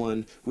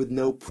someone with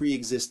no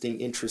pre-existing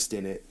interest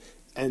in it,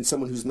 and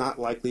someone who's not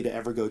likely to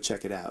ever go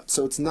check it out.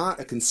 So it's not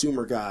a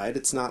consumer guide.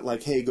 It's not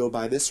like, hey, go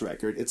buy this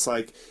record. It's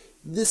like,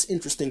 this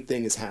interesting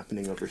thing is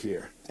happening over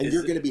here, and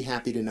you're going to be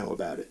happy to know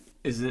about it.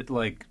 Is it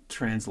like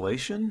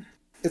translation?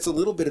 It's a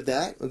little bit of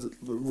that,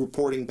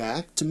 reporting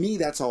back. To me,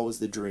 that's always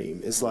the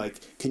dream, is like,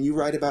 can you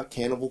write about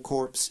Cannibal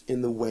Corpse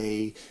in the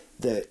way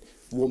that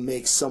will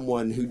make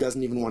someone who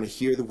doesn't even want to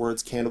hear the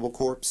words Cannibal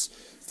Corpse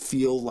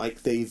feel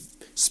like they've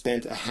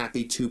spent a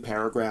happy 2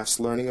 paragraphs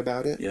learning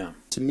about it. Yeah.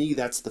 To me,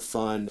 that's the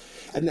fun,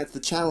 and that's the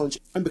challenge.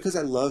 And because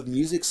I love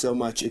music so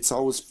much, it's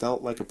always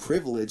felt like a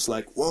privilege,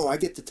 like, whoa, I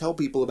get to tell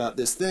people about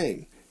this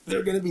thing.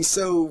 They're going to be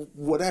so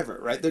whatever,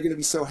 right? They're going to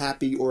be so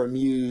happy or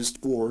amused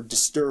or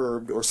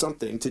disturbed or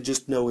something to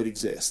just know it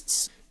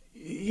exists.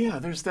 Yeah,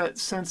 there's that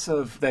sense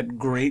of that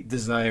great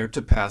desire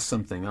to pass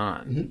something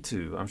on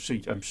too.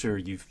 I'm sure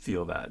you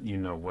feel that. You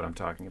know what I'm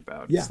talking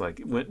about. Yeah. It's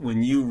like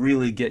when you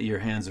really get your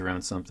hands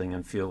around something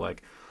and feel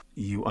like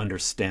you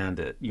understand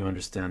it, you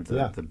understand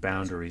the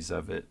boundaries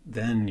of it,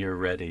 then you're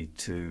ready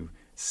to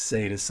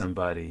say to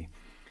somebody,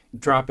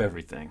 drop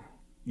everything.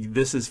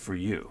 This is for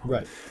you.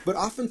 Right. But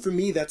often for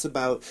me, that's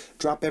about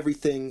drop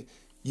everything.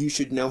 You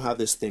should know how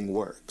this thing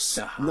works.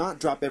 Not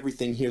drop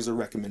everything, here's a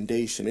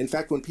recommendation. In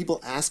fact, when people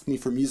ask me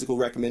for musical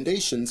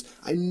recommendations,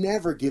 I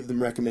never give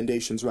them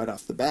recommendations right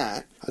off the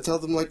bat. I tell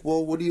them, like,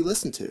 well, what do you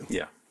listen to?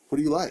 Yeah. What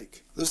do you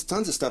like? There's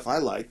tons of stuff I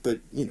like,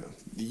 but,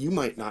 you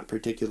might not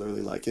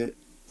particularly like it.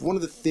 One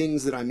of the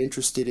things that I'm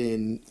interested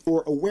in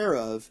or aware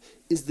of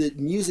is that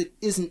music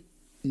isn't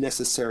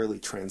necessarily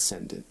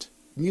transcendent.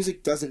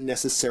 Music doesn't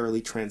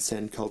necessarily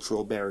transcend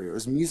cultural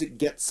barriers. Music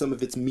gets some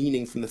of its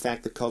meaning from the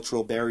fact that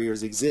cultural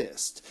barriers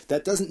exist.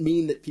 That doesn't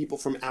mean that people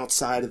from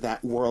outside of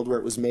that world where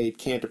it was made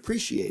can't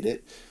appreciate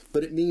it,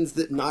 but it means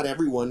that not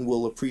everyone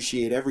will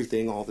appreciate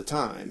everything all the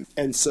time.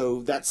 And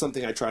so that's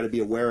something I try to be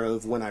aware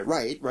of when I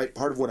write, right?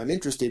 Part of what I'm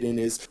interested in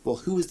is, well,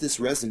 who is this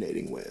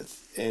resonating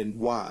with and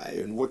why?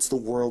 And what's the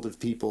world of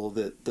people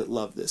that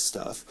love this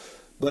stuff?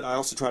 But I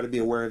also try to be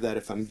aware of that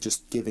if I'm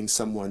just giving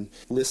someone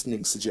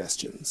listening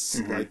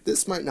suggestions. Like,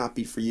 this might not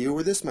be for you,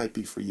 or this might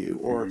be for you.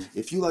 Or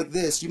if you like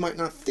this, you might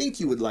not think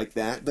you would like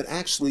that, but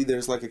actually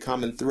there's like a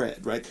common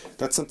thread, right?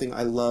 That's something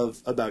I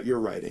love about your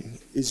writing,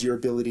 is your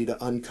ability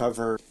to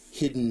uncover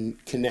hidden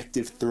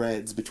connective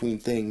threads between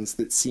things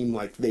that seem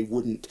like they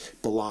wouldn't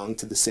belong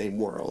to the same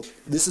world.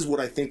 This is what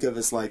I think of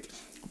as like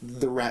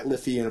the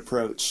Ratlifian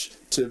approach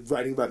to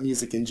writing about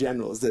music in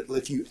general, is that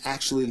if you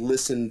actually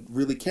listen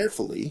really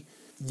carefully,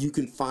 you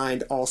can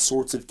find all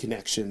sorts of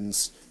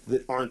connections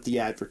that aren't the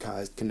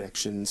advertised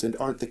connections and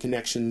aren't the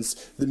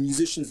connections the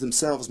musicians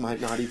themselves might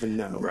not even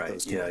know. Right.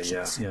 Those Yeah.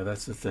 connections. Yeah.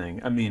 That's the thing.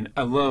 I mean,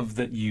 I love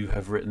that you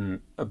have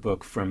written a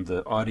book from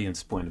the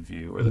audience point of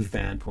view or the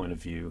fan point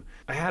of view.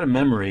 I had a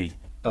memory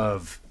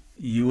of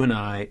you and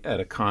I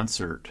at a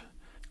concert.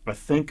 I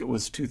think it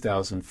was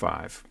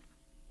 2005.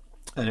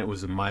 And it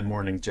was a My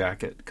Morning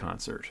Jacket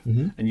concert.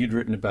 And you'd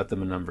written about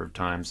them a number of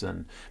times.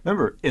 And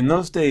remember, in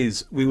those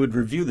days, we would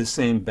review the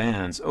same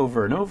bands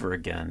over and over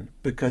again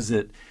because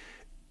it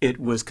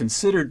was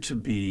considered to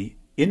be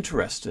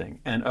interesting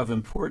and of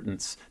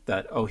importance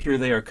that, oh, here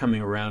they are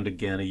coming around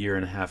again a year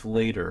and a half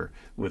later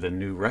with a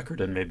new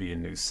record and maybe a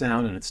new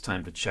sound, and it's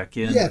time to check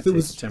in. Yeah, if it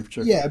was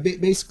temperature. Yeah,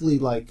 basically,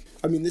 like,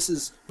 I mean, this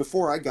is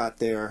before I got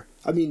there.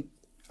 I mean,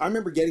 I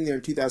remember getting there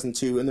in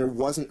 2002, and there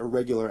wasn't a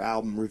regular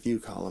album review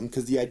column,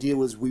 because the idea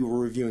was we were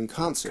reviewing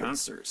concerts.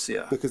 Concerts,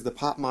 yeah. Because the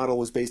pop model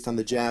was based on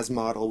the jazz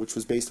model, which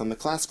was based on the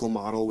classical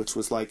model, which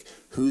was like,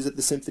 who's at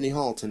the Symphony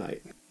Hall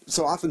tonight?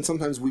 So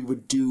sometimes we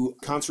would do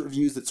concert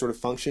reviews that sort of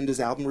functioned as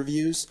album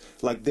reviews.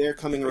 Like, they're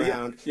coming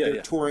around,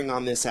 they're touring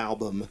on this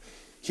album.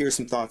 Here's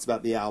some thoughts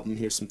about the album.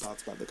 Here's some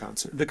thoughts about the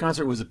concert. The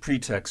concert was a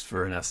pretext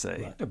for an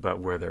essay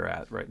about where they're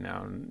at right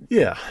now.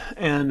 Yeah,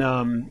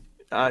 and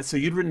so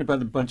you'd written about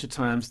them a bunch of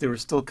times. They were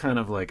still kind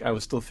of like, I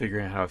was still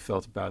figuring out how I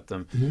felt about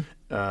them.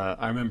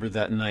 I remember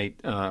that night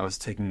I was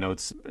taking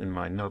notes in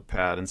my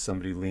notepad, and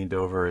somebody leaned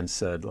over and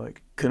said,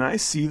 like, can I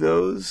see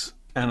those?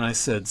 And I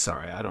said,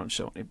 sorry, I don't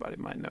show anybody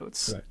my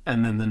notes. Right.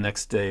 And then the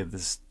next day,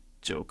 this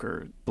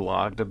joker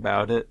blogged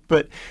about it.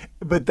 But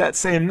that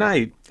same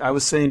night, I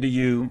was saying to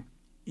you,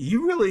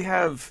 you really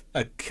have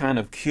a kind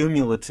of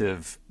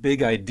cumulative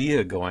big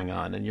idea going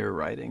on in your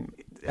writing.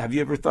 Have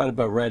you ever thought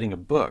about writing a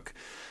book?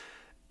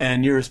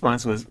 And your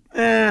response was,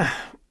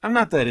 I'm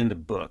not that into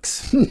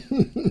books.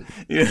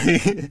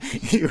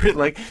 You were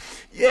like,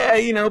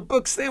 yeah,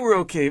 books, they were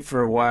okay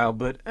for a while,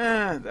 but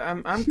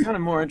I'm kind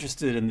of more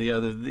interested in the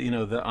other,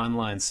 the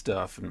online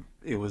stuff. And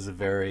it was a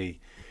very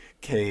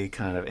Kay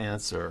kind of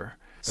answer.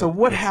 So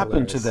what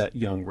happened to that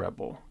young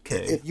rebel,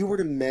 Kay? If you were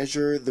to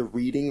measure the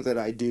reading that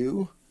I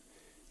do,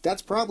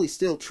 that's probably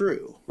still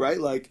true, right?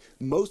 Like,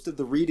 most of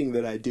the reading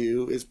that I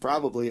do is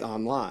probably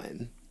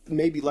online.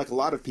 Maybe like a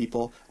lot of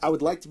people, I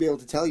would like to be able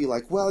to tell you,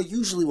 like, well,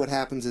 usually what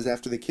happens is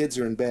after the kids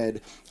are in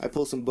bed, I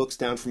pull some books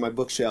down from my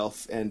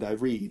bookshelf and I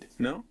read.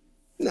 No?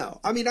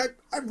 No. I mean, I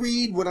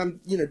read when I'm,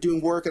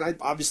 doing work, and I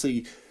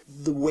obviously,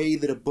 the way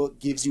that a book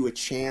gives you a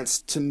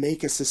chance to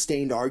make a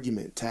sustained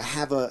argument, to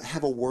have a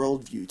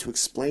worldview, to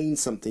explain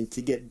something,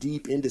 to get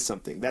deep into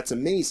something, that's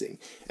amazing.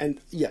 And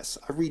yes,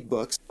 I read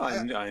books.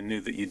 I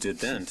knew that you did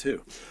then,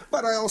 too.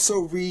 But I also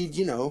read,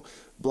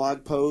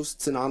 blog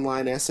posts and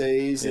online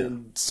essays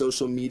and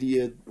social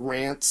media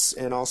rants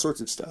and all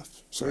sorts of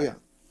stuff. So, yeah.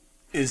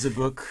 Is a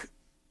book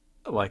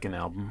like an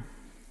album?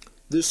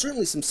 There's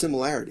certainly some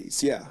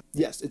similarities, yeah.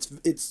 Yes,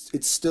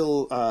 it's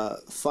still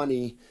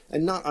funny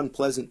and not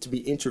unpleasant to be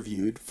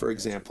interviewed, for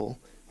example,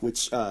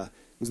 which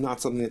was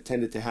not something that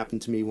tended to happen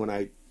to me when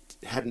I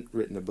hadn't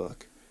written a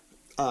book.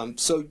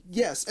 So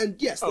yes,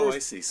 and yes. Oh, I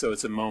see. So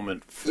it's a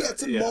moment.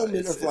 It's a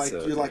moment of like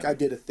you're like I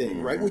did a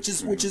thing, right? Which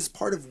is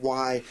part of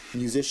why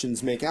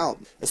musicians make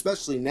albums,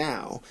 especially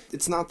now.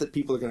 It's not that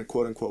people are going to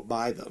quote unquote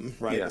buy them,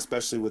 right? Yeah.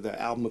 Especially with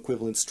the album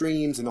equivalent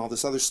streams and all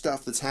this other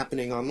stuff that's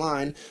happening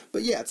online.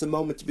 But yeah, it's a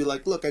moment to be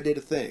like, look, I did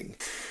a thing.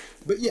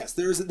 But yes,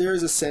 there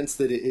is a sense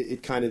that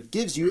it kind of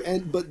gives you,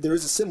 but there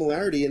is a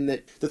similarity in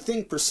that the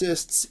thing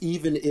persists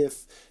even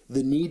if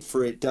the need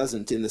for it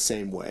doesn't in the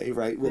same way,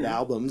 right? With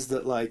albums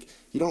that like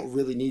you don't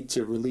really need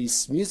to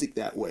release music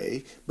that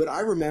way. But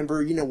I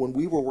remember, when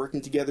we were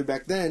working together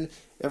back then,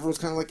 everyone's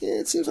kind of like,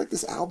 it seems like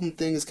this album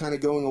thing is kind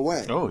of going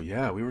away. Oh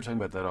yeah, we were talking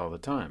about that all the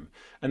time.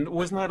 And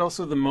wasn't that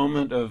also the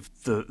moment of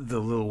the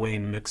Lil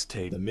Wayne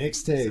mixtape? The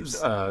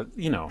mixtapes.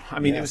 I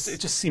mean, it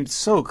just seemed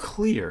so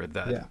clear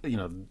that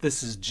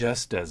this is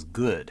just as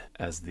good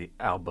as the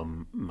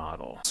album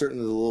model.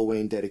 Certainly, the Lil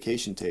Wayne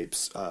dedication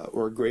tapes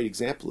were a great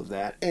example of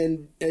that.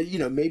 And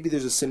maybe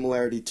there's a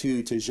similarity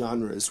too to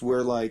genres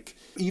where, like,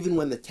 even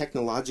when the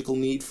technological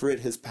need for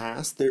it has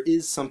passed, there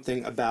is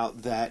something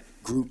about that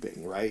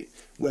grouping, right?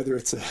 Whether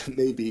it's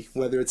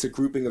a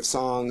grouping of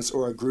songs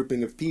or a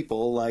grouping of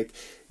people, like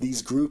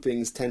these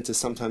groupings tend to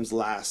sometimes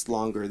last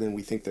longer than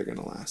we think they're going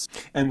to last.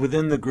 And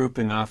within the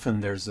grouping,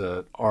 often there's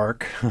a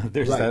arc.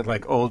 There's that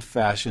like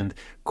old-fashioned,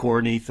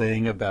 corny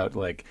thing about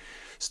like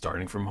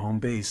starting from home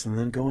base and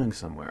then going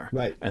somewhere,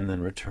 right, and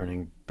then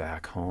returning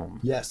back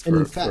home. Yes, and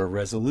in fact, for a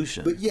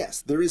resolution. But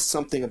yes, there is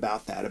something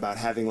about that, about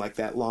having like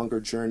that longer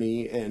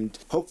journey, and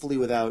hopefully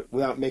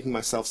without making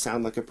myself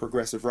sound like a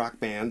progressive rock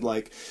band.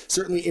 Like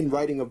certainly in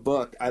writing a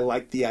book, I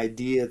like the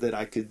idea that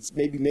I could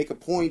maybe make a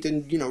point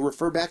and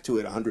refer back to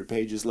it 100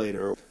 pages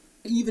later.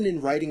 Even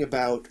in writing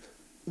about,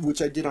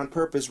 which I did on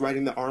purpose,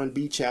 writing the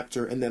R&B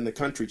chapter and then the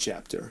country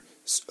chapter,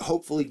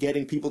 hopefully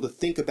getting people to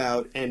think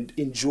about and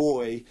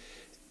enjoy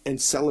and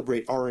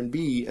celebrate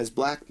R&B as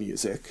black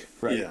music,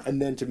 right? Yeah.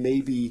 And then to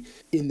maybe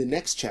in the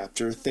next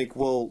chapter think,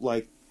 well,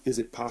 like, is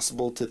it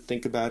possible to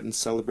think about and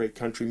celebrate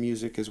country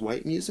music as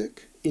white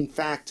music? In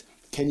fact,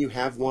 can you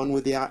have one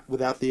without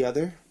the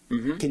other?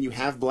 Mm-hmm. Can you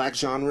have black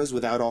genres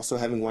without also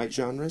having white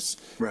genres?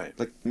 Right.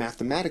 Like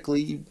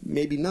mathematically,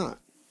 maybe not.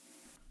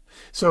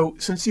 So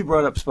since you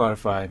brought up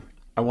Spotify,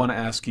 I want to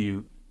ask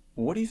you,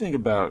 what do you think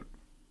about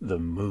the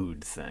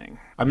mood thing?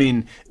 I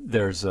mean,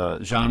 there's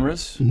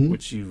genres,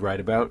 which you write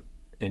about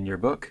in your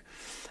book.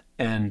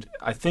 And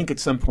I think at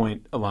some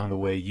point along the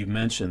way you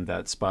mentioned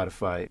that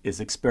Spotify is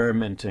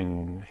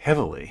experimenting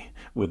heavily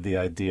with the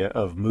idea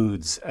of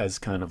moods as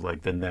kind of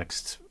like the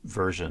next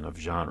version of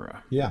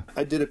genre. Yeah.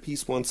 I did a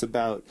piece once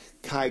about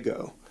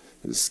Kygo,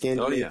 a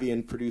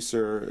Scandinavian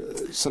producer,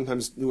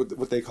 sometimes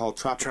what they call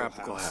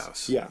tropical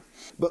house. Yeah.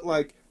 But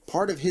like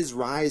part of his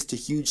rise to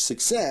huge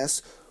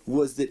success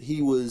was that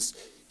he was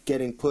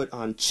getting put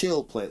on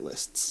chill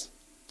playlists.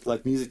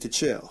 Like music to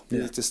chill,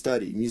 music to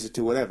study, music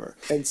to whatever.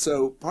 And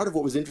so part of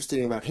what was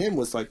interesting about him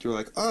was like, you're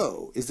like,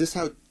 oh, is this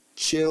how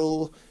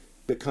chill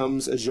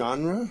becomes a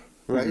genre?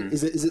 Right? Mm-hmm.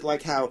 Is it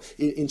like how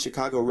in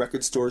Chicago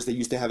record stores they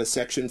used to have a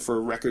section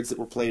for records that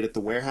were played at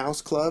the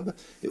Warehouse Club?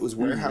 It was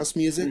warehouse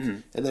music,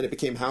 and then it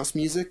became house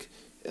music,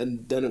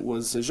 and then it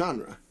was a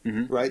genre,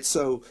 right?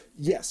 So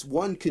yes,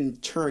 one can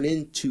turn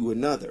into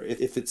another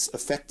if it's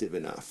effective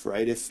enough,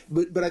 right?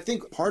 But I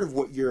think part of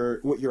what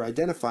you're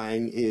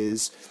identifying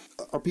is,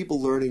 are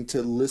people learning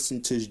to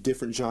listen to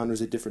different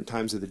genres at different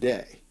times of the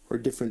day, or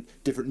different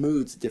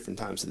moods at different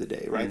times of the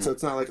day, right? So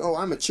it's not like, oh,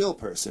 I'm a chill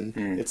person.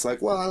 It's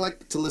like, well, I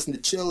like to listen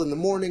to chill in the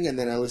morning, and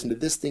then I listen to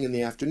this thing in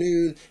the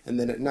afternoon, and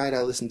then at night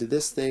I listen to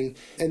this thing.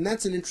 And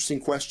that's an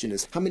interesting question: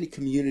 is how many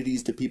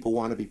communities do people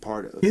want to be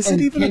part of? Is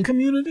it even a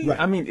community? Right.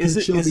 I mean, is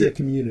it a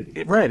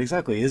community? Right,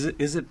 exactly. Is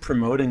it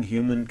promoting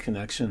human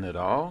connection at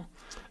all?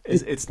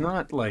 It's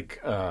not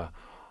like.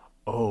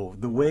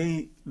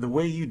 The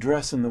way you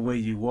dress and the way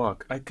you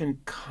walk, I can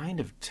kind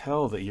of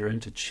tell that you're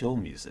into chill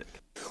music.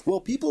 Well,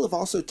 people have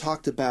also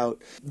talked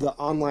about the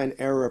online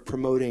era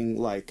promoting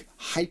like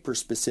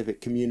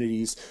hyper-specific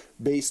communities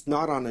based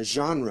not on a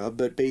genre,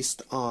 but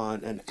based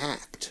on an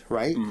act,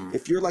 right?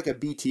 If you're like a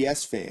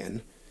BTS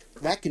fan,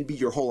 that can be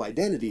your whole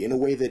identity in a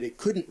way that it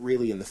couldn't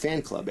really in the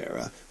fan club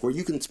era, where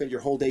you can spend your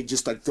whole day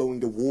just like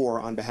going to war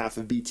on behalf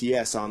of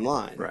BTS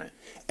online. Right.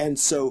 And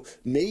so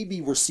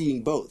maybe we're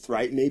seeing both,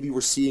 right? Maybe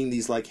we're seeing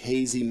these like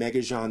hazy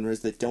mega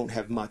genres that don't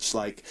have much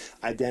like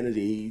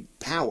identity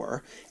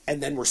power.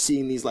 And then we're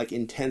seeing these like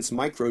intense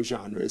micro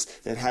genres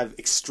that have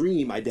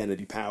extreme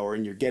identity power,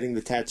 and you're getting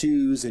the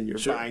tattoos and you're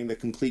buying the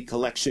complete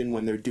collection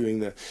when they're doing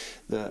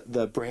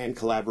the brand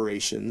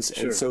collaborations.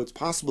 And so it's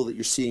possible that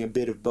you're seeing a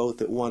bit of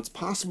both at once.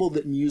 Possible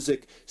that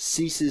music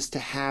ceases to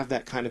have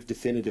that kind of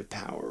definitive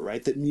power,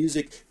 right? That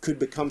music could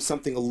become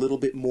something a little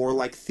bit more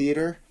like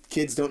theater.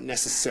 Kids don't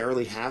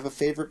necessarily have a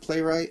favorite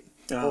playwright,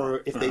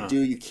 or if they do,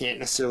 you can't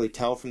necessarily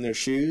tell from their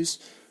shoes.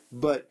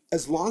 But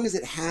as long as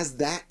it has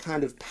that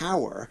kind of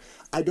power,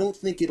 I don't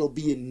think it'll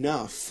be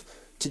enough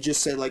to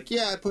just say, like,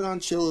 yeah, I put on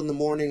chill in the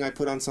morning, I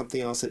put on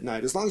something else at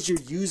night. As long as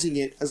you're using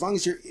it, as long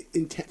as you're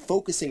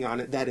focusing on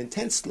it that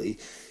intensely,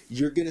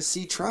 you're going to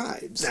see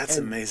tribes. That's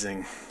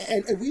amazing.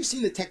 And we've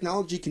seen that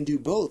technology can do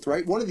both,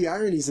 right? One of the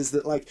ironies is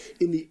that, like,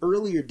 in the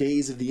earlier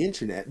days of the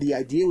internet, the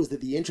idea was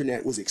that the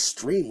internet was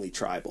extremely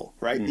tribal,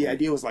 right? Mm-hmm. The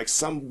idea was like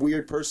some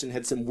weird person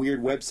had some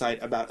weird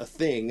website about a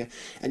thing,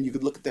 and you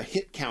could look at the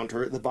hit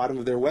counter at the bottom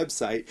of their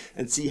website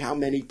and see how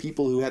many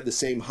people who had the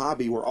same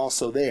hobby were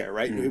also there,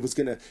 right? Mm-hmm. It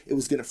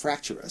was gonna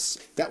fracture us.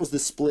 That was the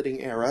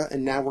splitting era,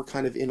 and now we're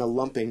kind of in a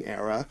lumping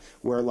era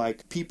where,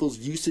 like, people's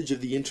usage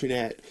of the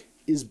internet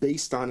is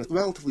based on a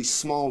relatively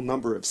small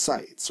number of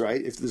sites,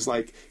 right? If there's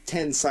like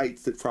 10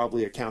 sites that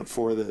probably account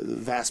for the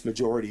vast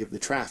majority of the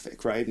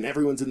traffic, right? And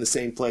everyone's in the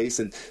same place,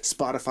 and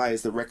Spotify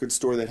is the record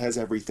store that has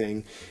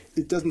everything,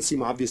 it doesn't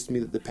seem obvious to me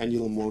that the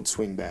pendulum won't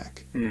swing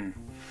back.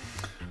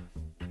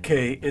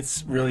 Okay,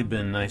 it's really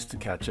been nice to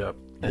catch up.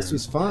 This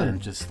was fun.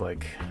 And just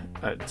like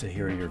to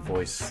hear your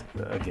voice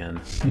again,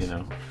 you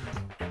know.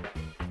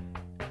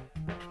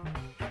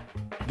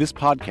 This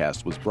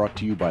podcast was brought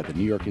to you by the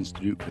New York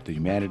Institute for the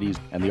Humanities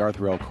and the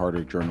Arthur L.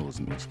 Carter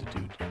Journalism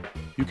Institute.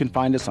 You can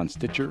find us on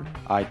Stitcher,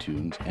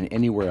 iTunes, and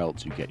anywhere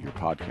else you get your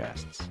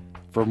podcasts.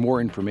 For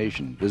more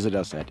information, visit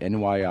us at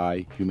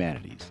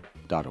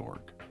nyihumanities.org.